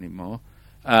speaker anymore.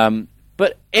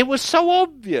 But it was so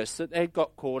obvious that they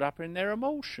got caught up in their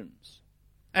emotions.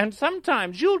 And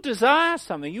sometimes you'll desire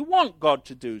something, you want God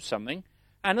to do something,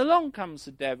 and along comes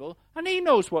the devil, and he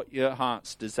knows what your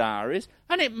heart's desire is,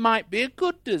 and it might be a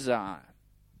good desire.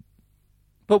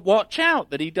 But watch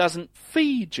out that he doesn't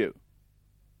feed you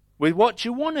with what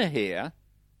you want to hear,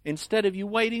 instead of you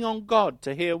waiting on God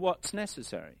to hear what's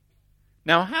necessary.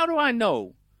 Now, how do I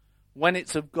know when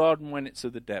it's of God and when it's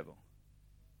of the devil?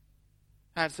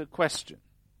 That's a question.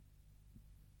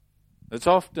 It's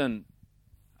often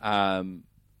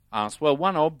asked. Well,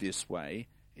 one obvious way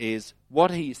is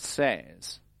what he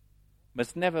says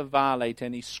must never violate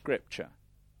any scripture.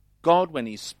 God, when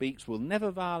he speaks, will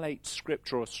never violate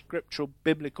scripture or scriptural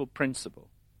biblical principle.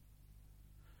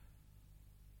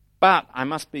 But I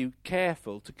must be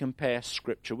careful to compare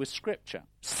scripture with scripture.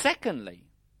 Secondly,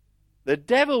 the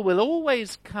devil will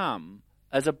always come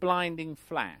as a blinding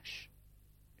flash.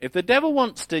 If the devil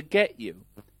wants to get you,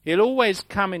 he'll always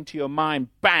come into your mind,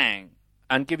 bang,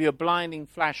 and give you a blinding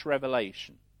flash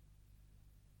revelation.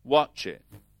 Watch it.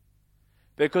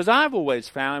 Because I've always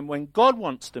found when God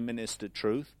wants to minister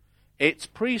truth, it's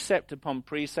precept upon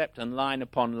precept and line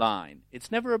upon line.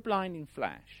 It's never a blinding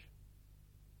flash.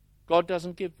 God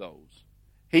doesn't give those.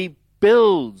 He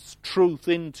builds truth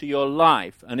into your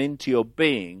life and into your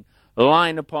being,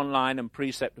 line upon line and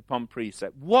precept upon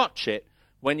precept. Watch it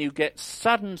when you get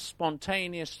sudden,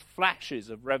 spontaneous flashes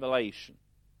of revelation.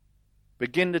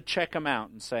 Begin to check them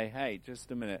out and say, hey, just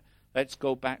a minute, let's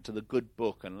go back to the good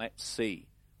book and let's see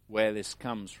where this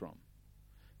comes from.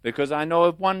 Because I know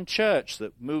of one church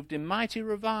that moved in mighty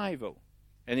revival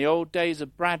in the old days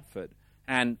of Bradford.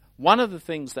 And one of the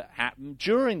things that happened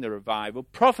during the revival,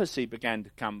 prophecy began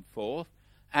to come forth,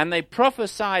 and they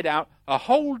prophesied out a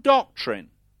whole doctrine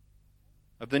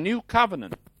of the new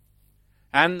covenant.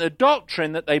 And the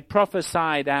doctrine that they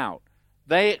prophesied out,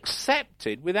 they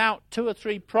accepted without 2 or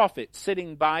 3 prophets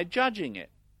sitting by judging it.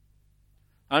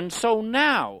 And so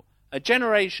now, a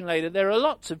generation later, there are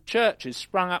lots of churches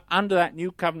sprung up under that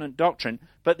new covenant doctrine,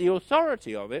 but the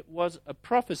authority of it was a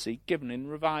prophecy given in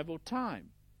revival time.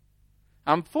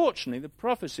 Unfortunately, the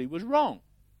prophecy was wrong.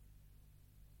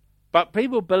 But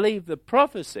people believed the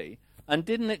prophecy and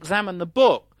didn't examine the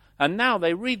book, and now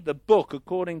they read the book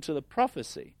according to the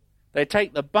prophecy. They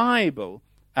take the Bible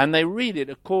and they read it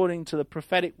according to the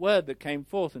prophetic word that came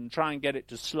forth and try and get it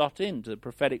to slot into the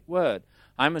prophetic word.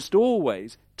 I must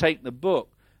always take the book,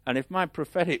 and if my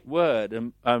prophetic word,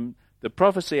 the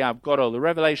prophecy I've got or the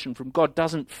revelation from God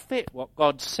doesn't fit what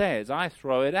God says, I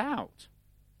throw it out.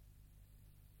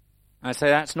 I say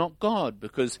that's not God,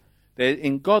 because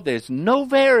in God there's no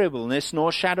variableness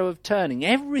nor shadow of turning.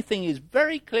 Everything is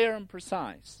very clear and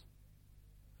precise.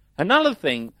 Another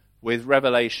thing with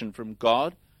revelation from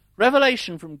God.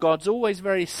 Revelation from God's always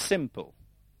very simple.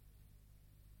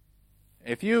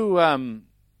 If you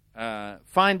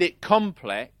find it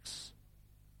complex,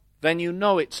 then you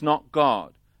know it's not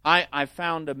God. I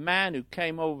found a man who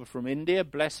came over from India,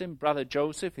 bless him, Brother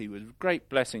Joseph. He was a great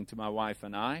blessing to my wife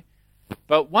and I.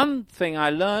 But one thing I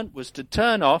learned was to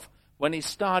turn off when he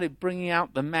started bringing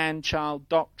out the man-child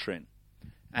doctrine.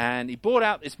 And he brought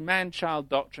out this man-child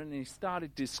doctrine and he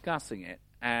started discussing it.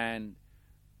 And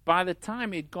by the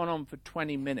time he'd gone on for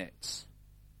 20 minutes,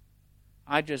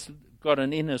 I just got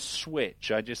an inner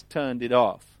switch. I just turned it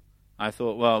off. I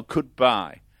thought, well,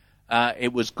 goodbye.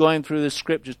 It was going through the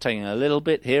scriptures, taking a little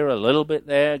bit here, a little bit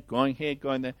there, going here,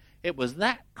 going there. It was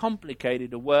that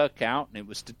complicated to work out, and it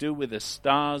was to do with the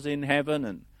stars in heaven.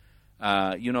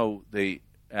 And, the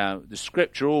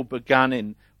scripture all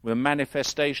began with a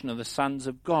manifestation of the sons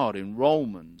of God in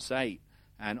Romans 8.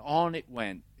 And on it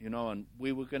went, and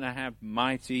we were going to have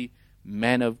mighty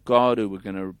men of God who were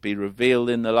going to be revealed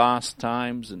in the last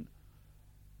times. And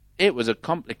it was a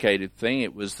complicated thing.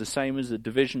 It was the same as the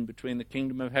division between the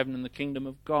kingdom of heaven and the kingdom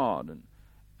of God.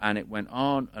 And it went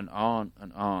on and on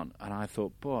and on. And I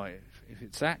thought, boy, if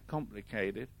it's that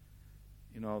complicated,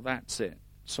 that's it.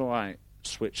 So I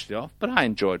switched it off. But I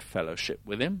enjoyed fellowship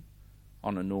with him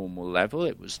on a normal level.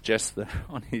 It was just that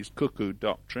on his cuckoo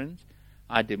doctrines,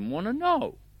 I didn't want to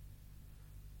know.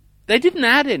 They didn't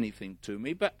add anything to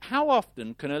me, but how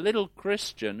often can a little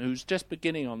Christian who's just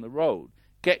beginning on the road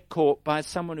get caught by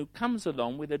someone who comes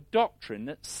along with a doctrine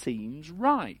that seems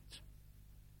right?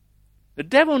 The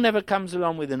devil never comes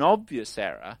along with an obvious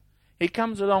error. He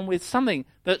comes along with something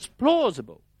that's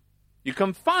plausible. You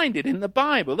can find it in the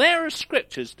Bible. There are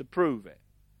scriptures to prove it.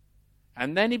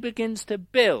 And then he begins to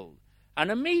build.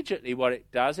 And immediately what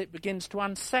it does, it begins to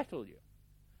unsettle you.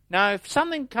 Now, if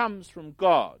something comes from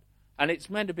God, and it's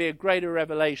meant to be a greater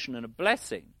revelation and a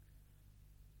blessing,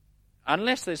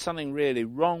 unless there's something really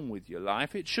wrong with your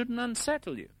life, it shouldn't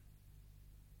unsettle you.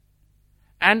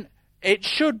 And it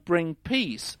should bring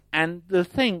peace. And the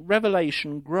thing,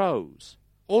 revelation grows.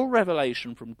 All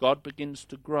revelation from God begins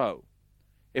to grow.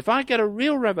 If I get a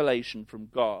real revelation from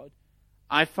God,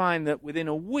 I find that within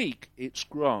a week it's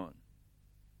grown.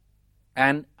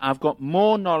 And I've got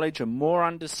more knowledge and more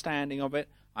understanding of it.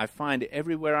 I find it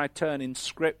everywhere I turn in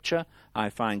Scripture. I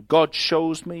find God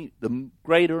shows me the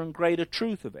greater and greater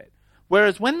truth of it.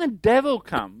 Whereas when the devil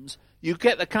comes, you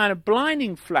get the kind of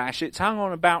blinding flash. It's hung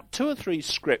on about 2 or 3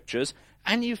 Scriptures,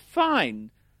 and you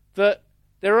find that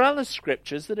there are other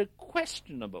Scriptures that are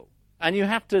questionable. And you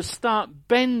have to start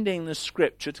bending the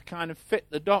Scripture to kind of fit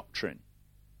the doctrine.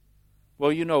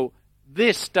 Well,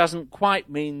 this doesn't quite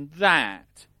mean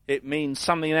that. It means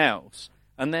something else.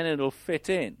 And then it'll fit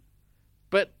in.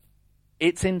 But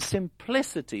it's in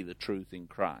simplicity, the truth in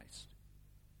Christ.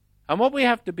 And what we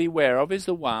have to beware of is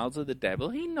the wiles of the devil.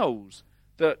 He knows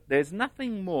that there's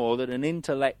nothing more that an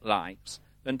intellect likes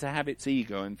than to have its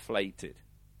ego inflated.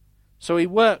 So he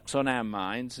works on our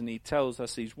minds and he tells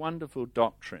us these wonderful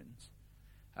doctrines.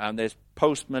 There's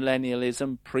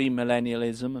post-millennialism,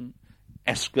 premillennialism, and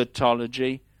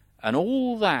eschatology, and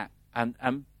all that.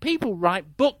 And people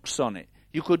write books on it.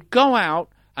 You could go out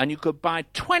and you could buy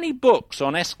 20 books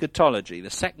on eschatology, the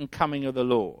second coming of the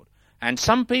Lord. And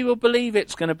some people believe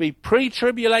it's going to be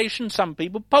pre-tribulation, some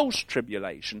people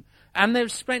post-tribulation. And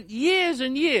they've spent years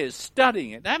and years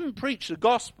studying it. They haven't preached the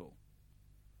gospel.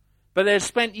 But they've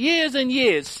spent years and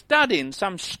years studying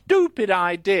some stupid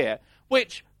idea,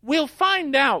 which we'll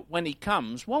find out when he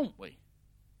comes, won't we?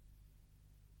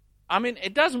 I mean,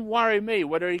 it doesn't worry me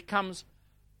whether he comes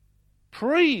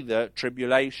pre the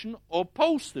tribulation or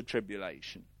post the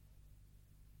tribulation.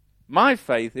 My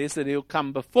faith is that he'll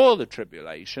come before the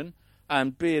tribulation,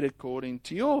 and be it according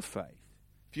to your faith.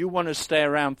 If you want to stay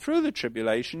around through the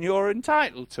tribulation, you're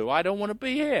entitled to. I don't want to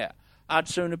be here. I'd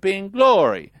sooner be in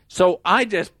glory. So I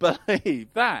just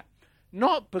believe that.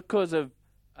 Not because of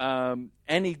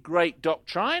any great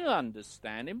doctrinal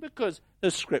understanding, because the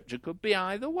Scripture could be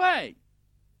either way.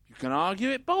 You can argue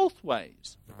it both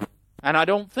ways. And I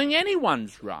don't think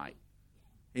anyone's right.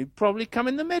 He'd probably come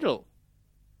in the middle.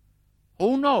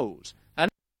 Who knows?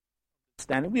 And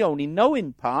understanding, we only know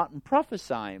in part and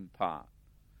prophesy in part.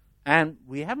 And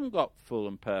we haven't got full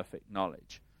and perfect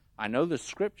knowledge. I know the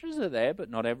Scriptures are there, but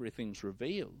not everything's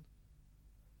revealed.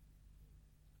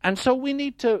 And so we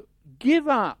need to give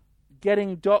up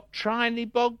getting doctrinally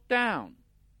bogged down.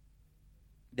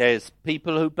 There's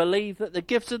people who believe that the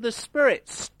gifts of the Spirit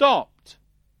stopped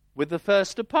with the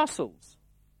first apostles.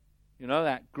 You know,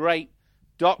 that great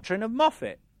doctrine of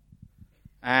Moffat.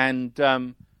 And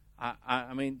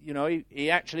I mean,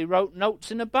 he actually wrote notes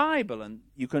in the Bible, and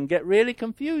you can get really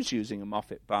confused using a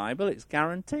Moffat Bible. It's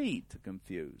guaranteed to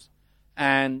confuse.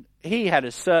 And he had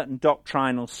a certain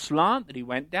doctrinal slant that he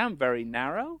went down, very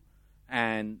narrow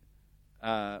and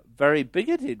very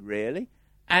bigoted, really.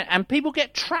 And people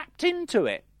get trapped into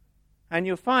it. And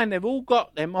you'll find they've all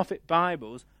got their Moffat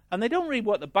Bibles, and they don't read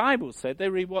what the Bible said, they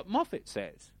read what Moffat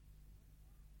says.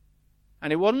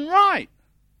 And it wasn't right.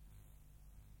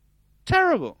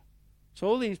 Terrible. So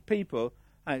all these people,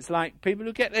 and it's like people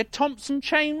who get their Thompson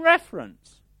chain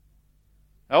reference.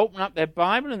 They open up their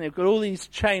Bible and they've got all these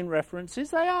chain references.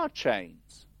 They are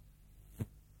chains.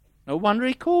 No wonder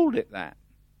he called it that.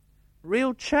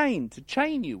 Real chain to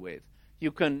chain you with.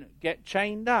 You can get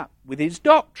chained up with his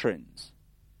doctrines.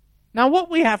 Now what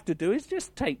we have to do is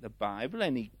just take the Bible,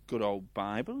 any good old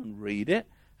Bible, and read it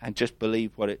and just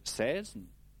believe what it says and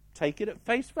take it at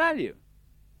face value.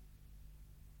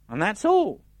 And that's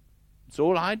all. That's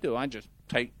all I do. I just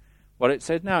take what it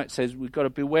says now. It says we've got to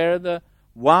beware of the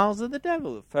wiles of the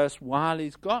devil. The first wile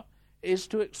he's got is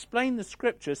to explain the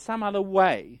Scripture some other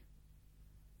way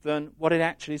than what it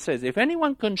actually says. If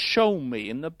anyone can show me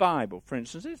in the Bible, for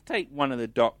instance, let's take one of the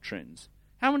doctrines.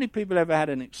 How many people ever had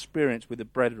an experience with the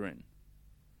brethren?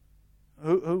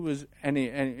 Who was any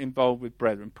involved with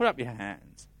brethren? Put up your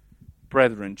hands.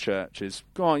 Brethren churches.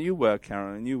 Go on, you were,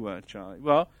 Carolyn, you were, Charlie.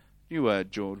 Well, you were,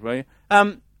 George, were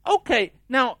you? Okay,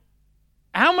 now,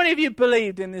 how many of you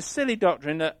believed in this silly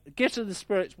doctrine that the gifts of the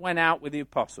spirits went out with the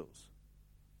apostles?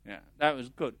 Yeah, that was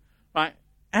good. Right,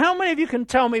 how many of you can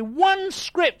tell me one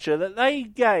scripture that they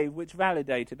gave which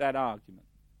validated that argument?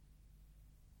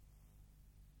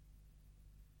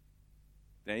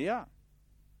 There you are.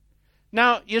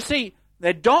 Now, you see,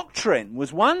 their doctrine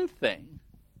was one thing,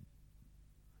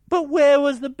 but where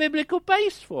was the biblical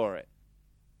base for it?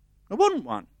 There wasn't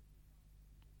one.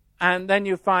 And then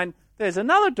you find there's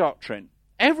another doctrine.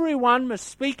 Everyone must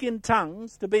speak in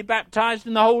tongues to be baptized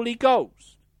in the Holy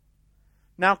Ghost.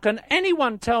 Now, can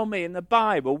anyone tell me in the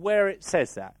Bible where it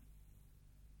says that?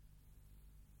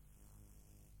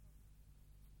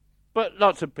 But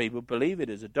lots of people believe it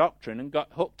as a doctrine and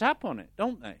got hooked up on it,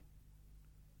 don't they?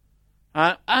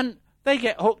 And they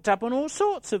get hooked up on all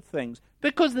sorts of things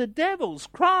because the devil's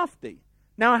crafty.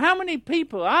 Now, how many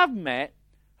people I've met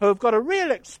who have got a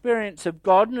real experience of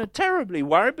God and are terribly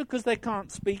worried because they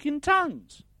can't speak in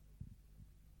tongues?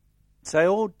 Say,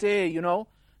 oh dear,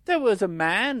 there was a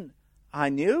man I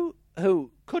knew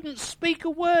who couldn't speak a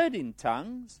word in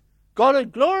tongues. God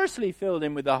had gloriously filled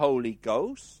him with the Holy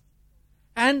Ghost.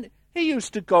 And he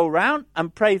used to go round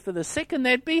and pray for the sick and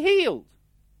they'd be healed.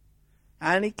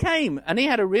 And he came and he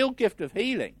had a real gift of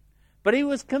healing. But he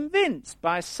was convinced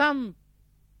by some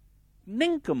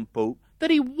nincompoop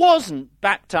that he wasn't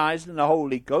baptized in the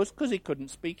Holy Ghost because he couldn't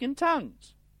speak in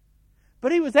tongues.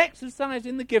 But he was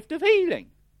exercising the gift of healing.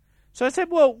 So I said,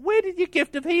 well, where did your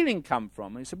gift of healing come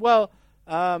from? And he said, well,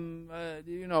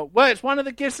 it's one of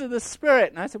the gifts of the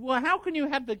Spirit. And I said, well, how can you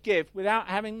have the gift without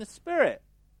having the Spirit?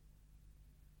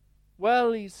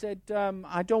 Well, he said,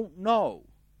 I don't know.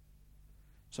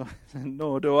 So I said,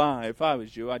 nor do I. If I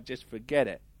was you, I'd just forget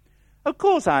it. Of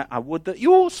course I would that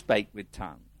you all spake with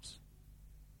tongues.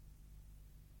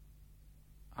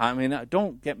 I mean,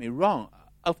 don't get me wrong.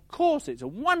 Of course, it's a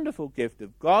wonderful gift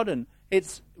of God, and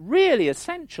it's really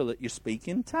essential that you speak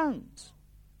in tongues.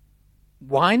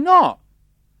 Why not?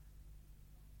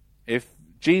 If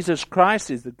Jesus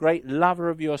Christ is the great lover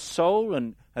of your soul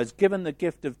and has given the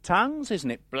gift of tongues,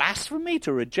 isn't it blasphemy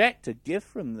to reject a gift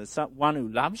from the one who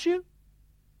loves you?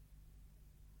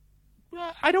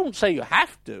 Well, I don't say you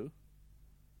have to,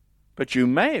 but you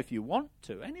may if you want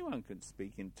to. Anyone can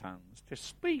speak in tongues. Just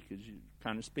speak as you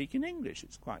kind of speak in English.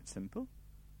 It's quite simple.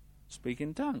 Speak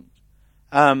in tongues.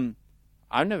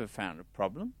 I've never found a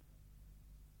problem.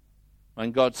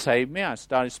 When God saved me, I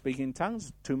started speaking in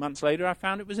tongues. 2 months later, I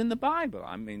found it was in the Bible.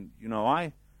 I mean,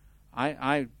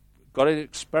 I got it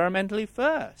experimentally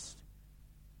first.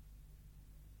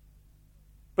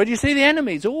 But you see, the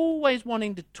enemy's always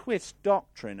wanting to twist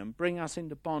doctrine and bring us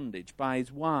into bondage by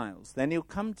his wiles. Then he'll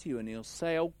come to you and he'll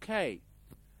say, okay,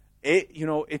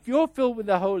 if you're filled with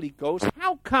the Holy Ghost,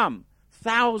 how come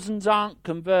thousands aren't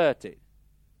converted?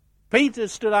 Peter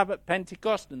stood up at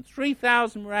Pentecost and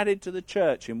 3,000 were added to the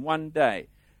church in one day.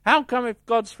 How come if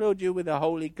God's filled you with the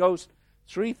Holy Ghost,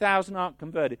 3,000 aren't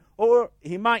converted? Or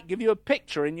he might give you a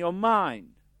picture in your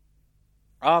mind.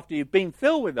 After you've been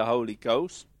filled with the Holy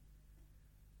Ghost,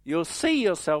 you'll see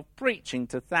yourself preaching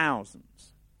to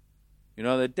thousands.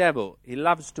 The devil, he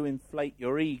loves to inflate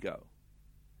your ego.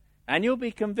 And you'll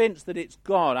be convinced that it's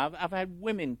God. I've had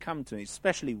women come to me,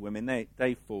 especially women,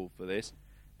 they fall for this.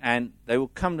 And they will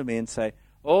come to me and say,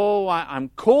 oh, I'm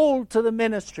called to the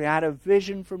ministry. I had a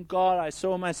vision from God. I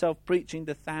saw myself preaching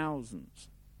to thousands.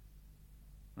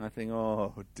 And I think,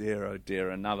 oh dear,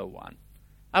 another one.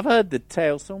 I've heard the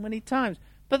tale so many times.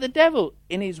 But the devil,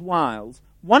 in his wiles,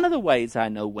 one of the ways I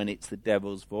know when it's the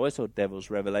devil's voice or devil's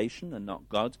revelation and not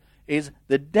God's, is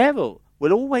the devil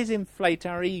will always inflate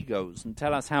our egos and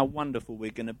tell us how wonderful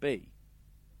we're going to be.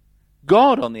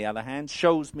 God, on the other hand,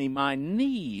 shows me my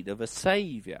need of a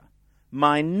Savior,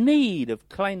 my need of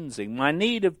cleansing, my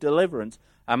need of deliverance,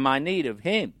 and my need of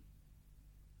Him.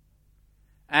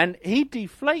 And He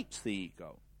deflates the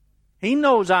ego. He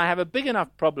knows I have a big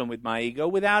enough problem with my ego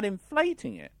without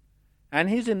inflating it. And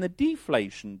He's in the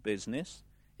deflation business.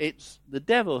 It's the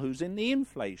devil who's in the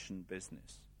inflation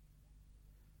business.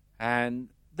 And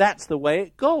that's the way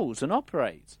it goes and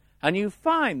operates. And you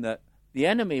find that the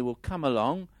enemy will come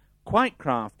along quite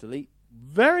craftily,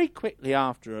 very quickly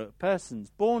after a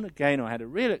person's born again or had a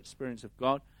real experience of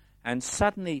God, and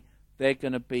suddenly they're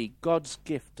going to be God's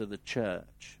gift to the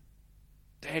church.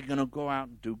 They're going to go out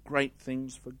and do great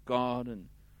things for God,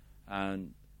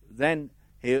 and then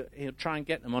he'll try and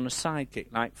get them on a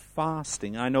sidekick, like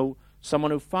fasting. I know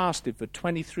someone who fasted for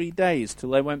 23 days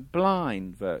till they went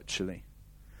blind, virtually.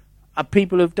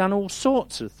 People who've done all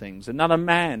sorts of things. Another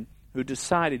man who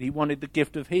decided he wanted the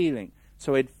gift of healing,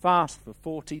 so he'd fast for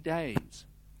 40 days.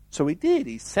 So he did.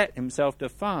 He set himself to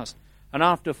fast. And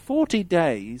after 40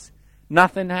 days,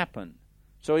 nothing happened.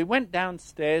 So he went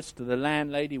downstairs to the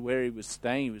landlady where he was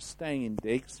staying. He was staying in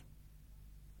Diggs.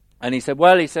 And he said,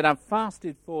 I've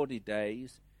fasted 40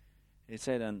 days. He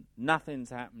said, and nothing's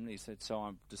happened. He said, so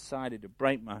I've decided to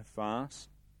break my fast.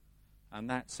 And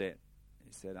that's it.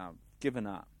 He said, I've given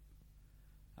up.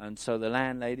 And so the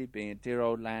landlady, being a dear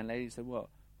old landlady, said, well,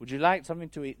 would you like something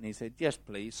to eat? And he said, yes,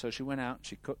 please. So she went out and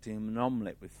she cooked him an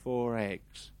omelette with 4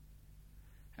 eggs.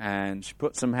 And she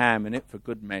put some ham in it for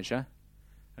good measure.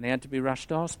 And he had to be rushed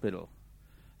to hospital.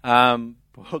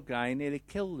 Poor guy nearly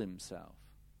killed himself.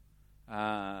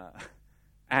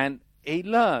 And he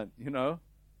learned,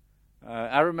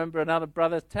 I remember another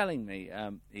brother telling me,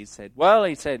 he said,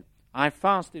 I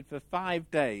fasted for 5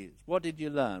 days. What did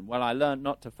you learn? Well, I learned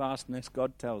not to fast unless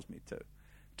God tells me to.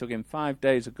 It took him 5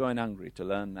 days of going hungry to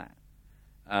learn that.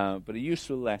 But a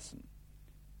useful lesson.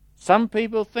 Some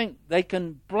people think they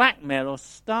can blackmail or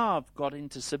starve God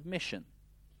into submission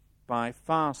by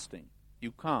fasting.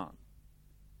 You can't.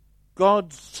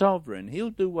 God's sovereign. He'll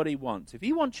do what He wants. If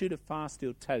He wants you to fast,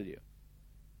 He'll tell you.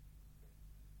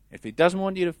 If He doesn't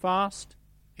want you to fast,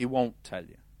 He won't tell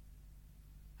you.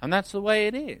 And that's the way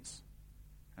it is.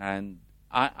 And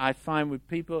I find with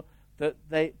people that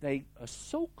they are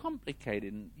so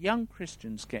complicated, and young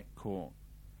Christians get caught.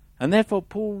 And therefore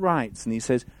Paul writes, and he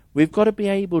says, we've got to be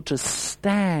able to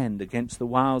stand against the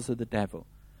wiles of the devil.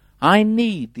 I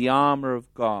need the armor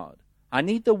of God. I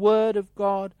need the word of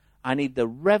God. I need the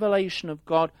revelation of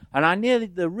God. And I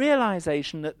need the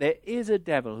realization that there is a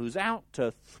devil who's out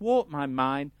to thwart my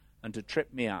mind and to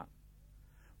trip me up.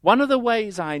 One of the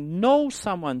ways I know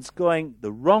someone's going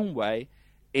the wrong way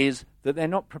is that they're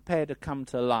not prepared to come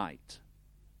to light.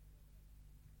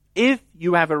 If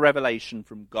you have a revelation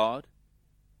from God,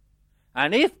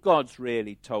 and if God's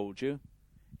really told you,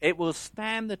 it will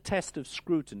stand the test of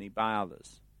scrutiny by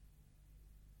others.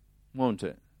 Won't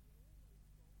it?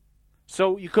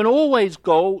 So you can always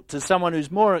go to someone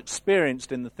who's more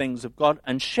experienced in the things of God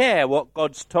and share what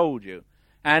God's told you.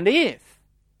 And if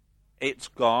it's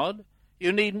God,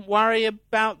 you needn't worry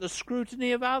about the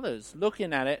scrutiny of others,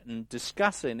 looking at it and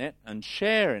discussing it and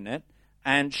sharing it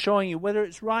and showing you whether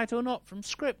it's right or not from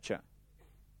Scripture.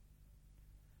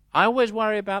 I always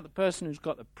worry about the person who's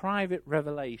got the private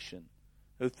revelation,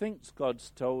 who thinks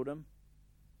God's told them,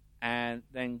 and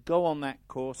then go on that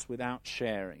course without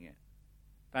sharing it.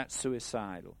 That's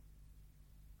suicidal.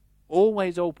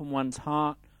 Always open one's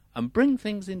heart and bring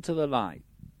things into the light.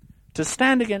 To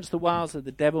stand against the wiles of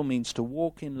the devil means to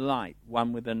walk in light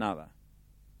one with another.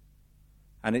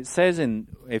 And it says,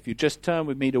 if you just turn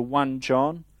with me to 1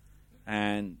 John,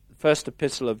 and the first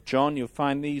epistle of John, you'll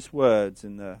find these words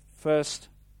in the first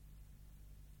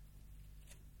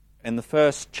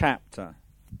chapter.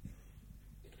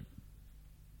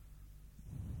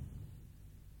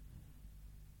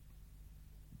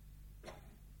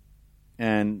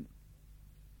 And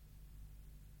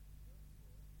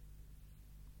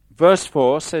verse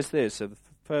 4 says this, of the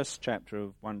first chapter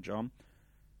of 1 John,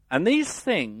 and these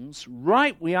things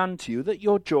write we unto you, that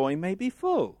your joy may be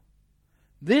full.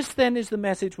 This then is the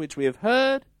message which we have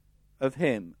heard of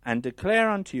Him, and declare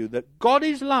unto you, that God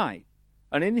is light,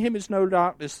 and in Him is no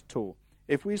darkness at all.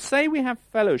 If we say we have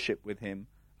fellowship with Him,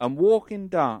 and walk in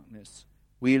darkness,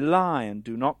 we lie and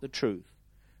do not the truth.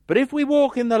 But if we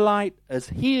walk in the light as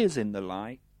he is in the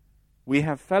light, we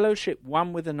have fellowship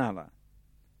one with another,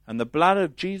 and the blood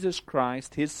of Jesus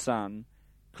Christ, his Son,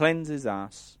 cleanses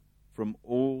us from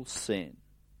all sin.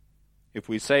 If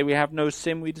we say we have no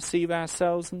sin, we deceive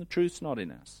ourselves, and the truth's not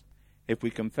in us. If we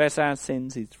confess our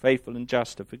sins, he's faithful and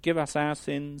just to forgive us our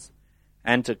sins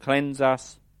and to cleanse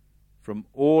us from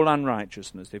all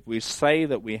unrighteousness. If we say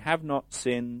that we have not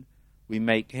sinned, we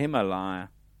make him a liar,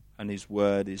 and his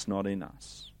word is not in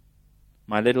us.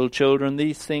 My little children,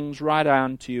 these things write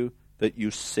unto you, that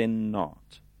you sin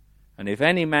not. And if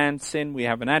any man sin, we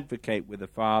have an advocate with the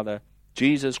Father,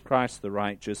 Jesus Christ the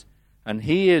righteous, and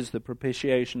he is the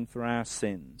propitiation for our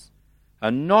sins,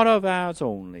 and not of ours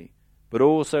only, but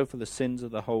also for the sins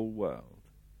of the whole world.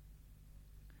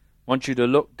 I want you to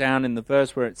look down in the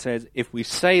verse where it says, if we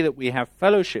say that we have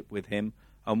fellowship with him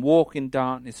and walk in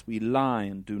darkness, we lie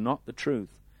and do not the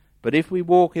truth. But if we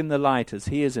walk in the light as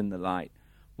he is in the light,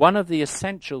 one of the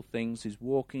essential things is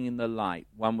walking in the light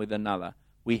one with another.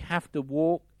 We have to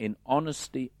walk in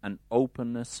honesty and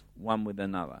openness one with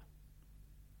another.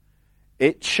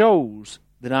 It shows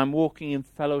that I'm walking in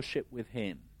fellowship with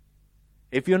him.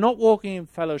 If you're not walking in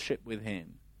fellowship with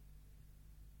him,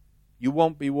 you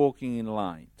won't be walking in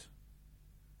light.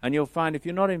 And you'll find if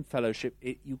you're not in fellowship,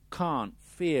 you can't.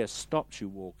 Fear stops you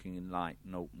walking in light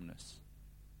and openness.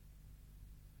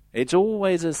 It's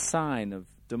always a sign of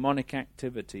demonic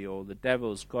activity, or the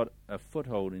devil's got a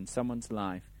foothold in someone's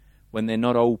life when they're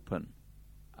not open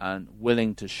and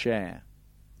willing to share.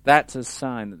 That's a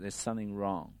sign that there's something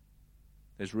wrong.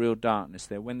 There's real darkness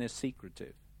there when they're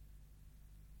secretive.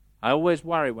 I always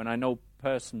worry when I know a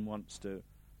person wants to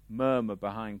murmur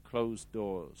behind closed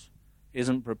doors,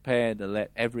 isn't prepared to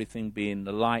let everything be in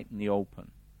the light and the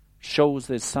open. Shows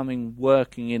there's something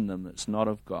working in them that's not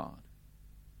of God.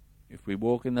 If we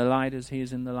walk in the light as he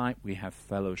is in the light, we have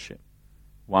fellowship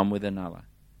one with another.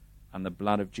 And the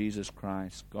blood of Jesus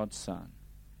Christ, God's Son,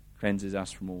 cleanses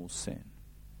us from all sin.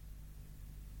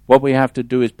 What we have to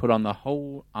do is put on the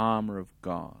whole armor of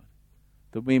God,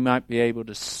 that we might be able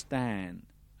to stand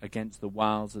against the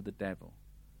wiles of the devil.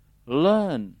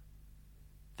 Learn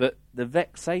that the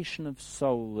vexation of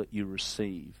soul that you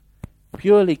receive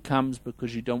purely comes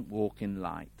because you don't walk in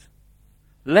light.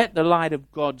 Let the light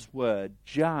of God's word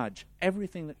judge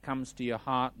everything that comes to your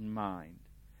heart and mind.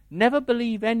 Never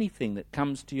believe anything that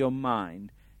comes to your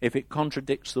mind if it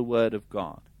contradicts the word of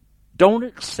God. Don't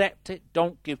accept it.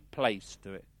 Don't give place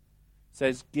to it. It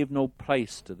says, give no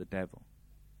place to the devil.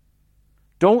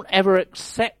 Don't ever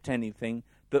accept anything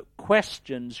that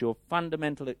questions your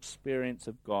fundamental experience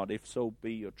of God, if so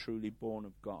be you're truly born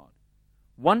of God.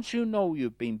 Once you know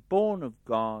you've been born of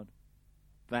God,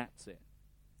 that's it.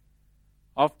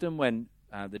 Often when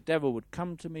the devil would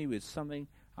come to me with something,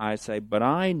 I say, but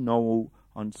I know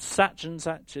on such and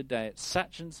such a day, at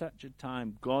such and such a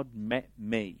time, God met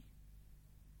me.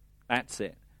 That's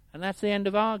it. And that's the end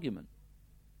of argument.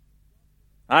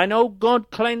 I know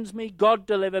God cleansed me, God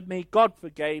delivered me, God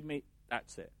forgave me.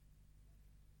 That's it.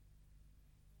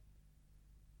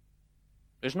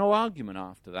 There's no argument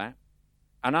after that.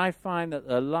 And I find that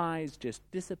the lies just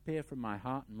disappear from my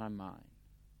heart and my mind.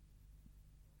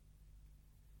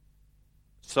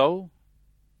 So,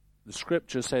 the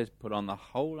scripture says, put on the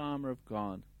whole armor of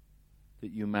God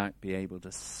that you might be able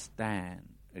to stand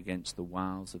against the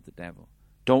wiles of the devil.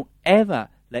 Don't ever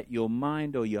let your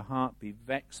mind or your heart be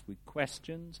vexed with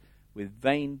questions, with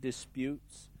vain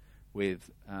disputes, with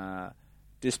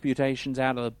disputations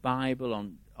out of the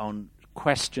Bible on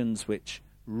questions which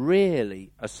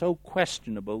really are so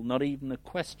questionable, not even the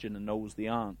questioner knows the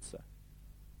answer.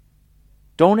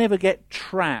 Don't ever get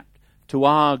trapped to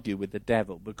argue with the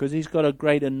devil because he's got a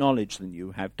greater knowledge than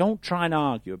you have. Don't try and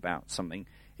argue about something.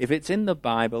 If it's in the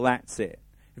Bible, that's it.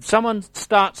 If someone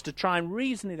starts to try and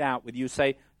reason it out with you,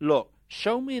 say, look,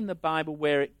 show me in the Bible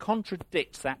where it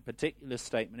contradicts that particular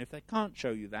statement. If they can't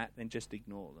show you that, then just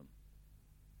ignore them.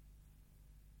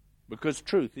 Because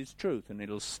truth is truth and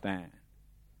it'll stand.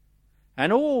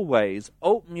 And always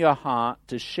open your heart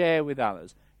to share with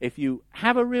others. If you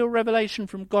have a real revelation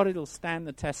from God, it'll stand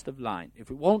the test of light. If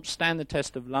it won't stand the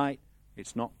test of light,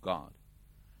 it's not God.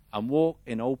 And walk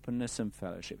in openness and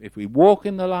fellowship. If we walk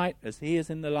in the light as he is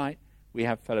in the light, we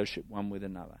have fellowship one with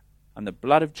another. And the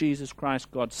blood of Jesus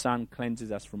Christ, God's Son,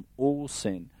 cleanses us from all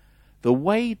sin. The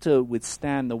way to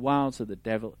withstand the wiles of the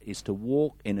devil is to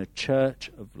walk in a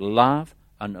church of love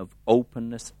and of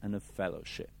openness and of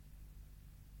fellowship.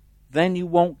 Then you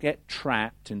won't get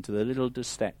trapped into the little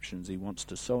deceptions he wants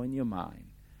to sow in your mind.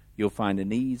 You'll find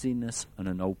an easiness and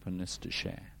an openness to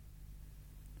share.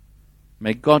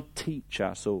 May God teach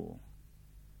us all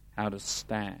how to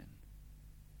stand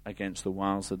against the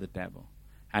wiles of the devil.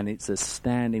 And it's a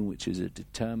standing which is a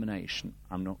determination.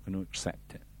 I'm not going to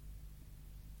accept it.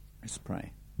 Let's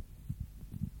pray.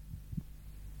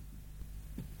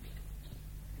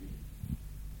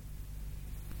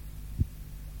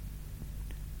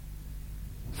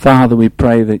 Father, we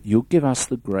pray that you'll give us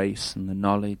the grace and the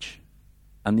knowledge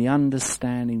and the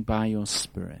understanding by your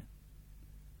Spirit,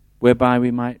 whereby we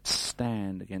might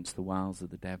stand against the wiles of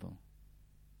the devil,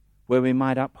 where we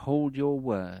might uphold your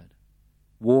word,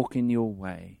 walk in your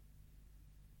way,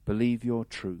 believe your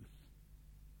truth.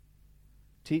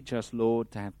 Teach us, Lord,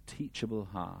 to have teachable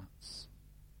hearts,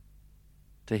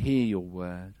 to hear your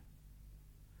word.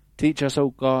 Teach us, O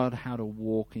God, how to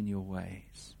walk in your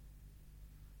ways.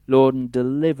 Lord, and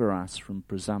deliver us from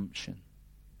presumption.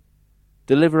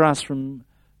 Deliver us from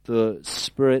the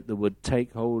spirit that would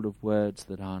take hold of words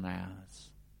that aren't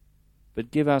ours.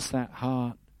 But give us that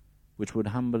heart which would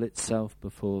humble itself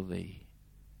before thee,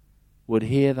 would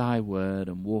hear thy word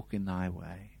and walk in thy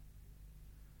way.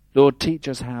 Lord, teach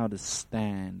us how to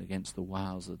stand against the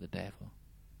wiles of the devil,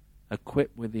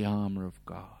 equipped with the armor of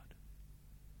God.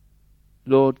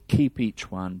 Lord, keep each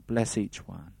one, bless each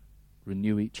one,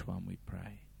 renew each one, we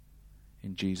pray.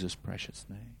 In Jesus' precious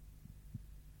name.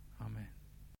 Amen.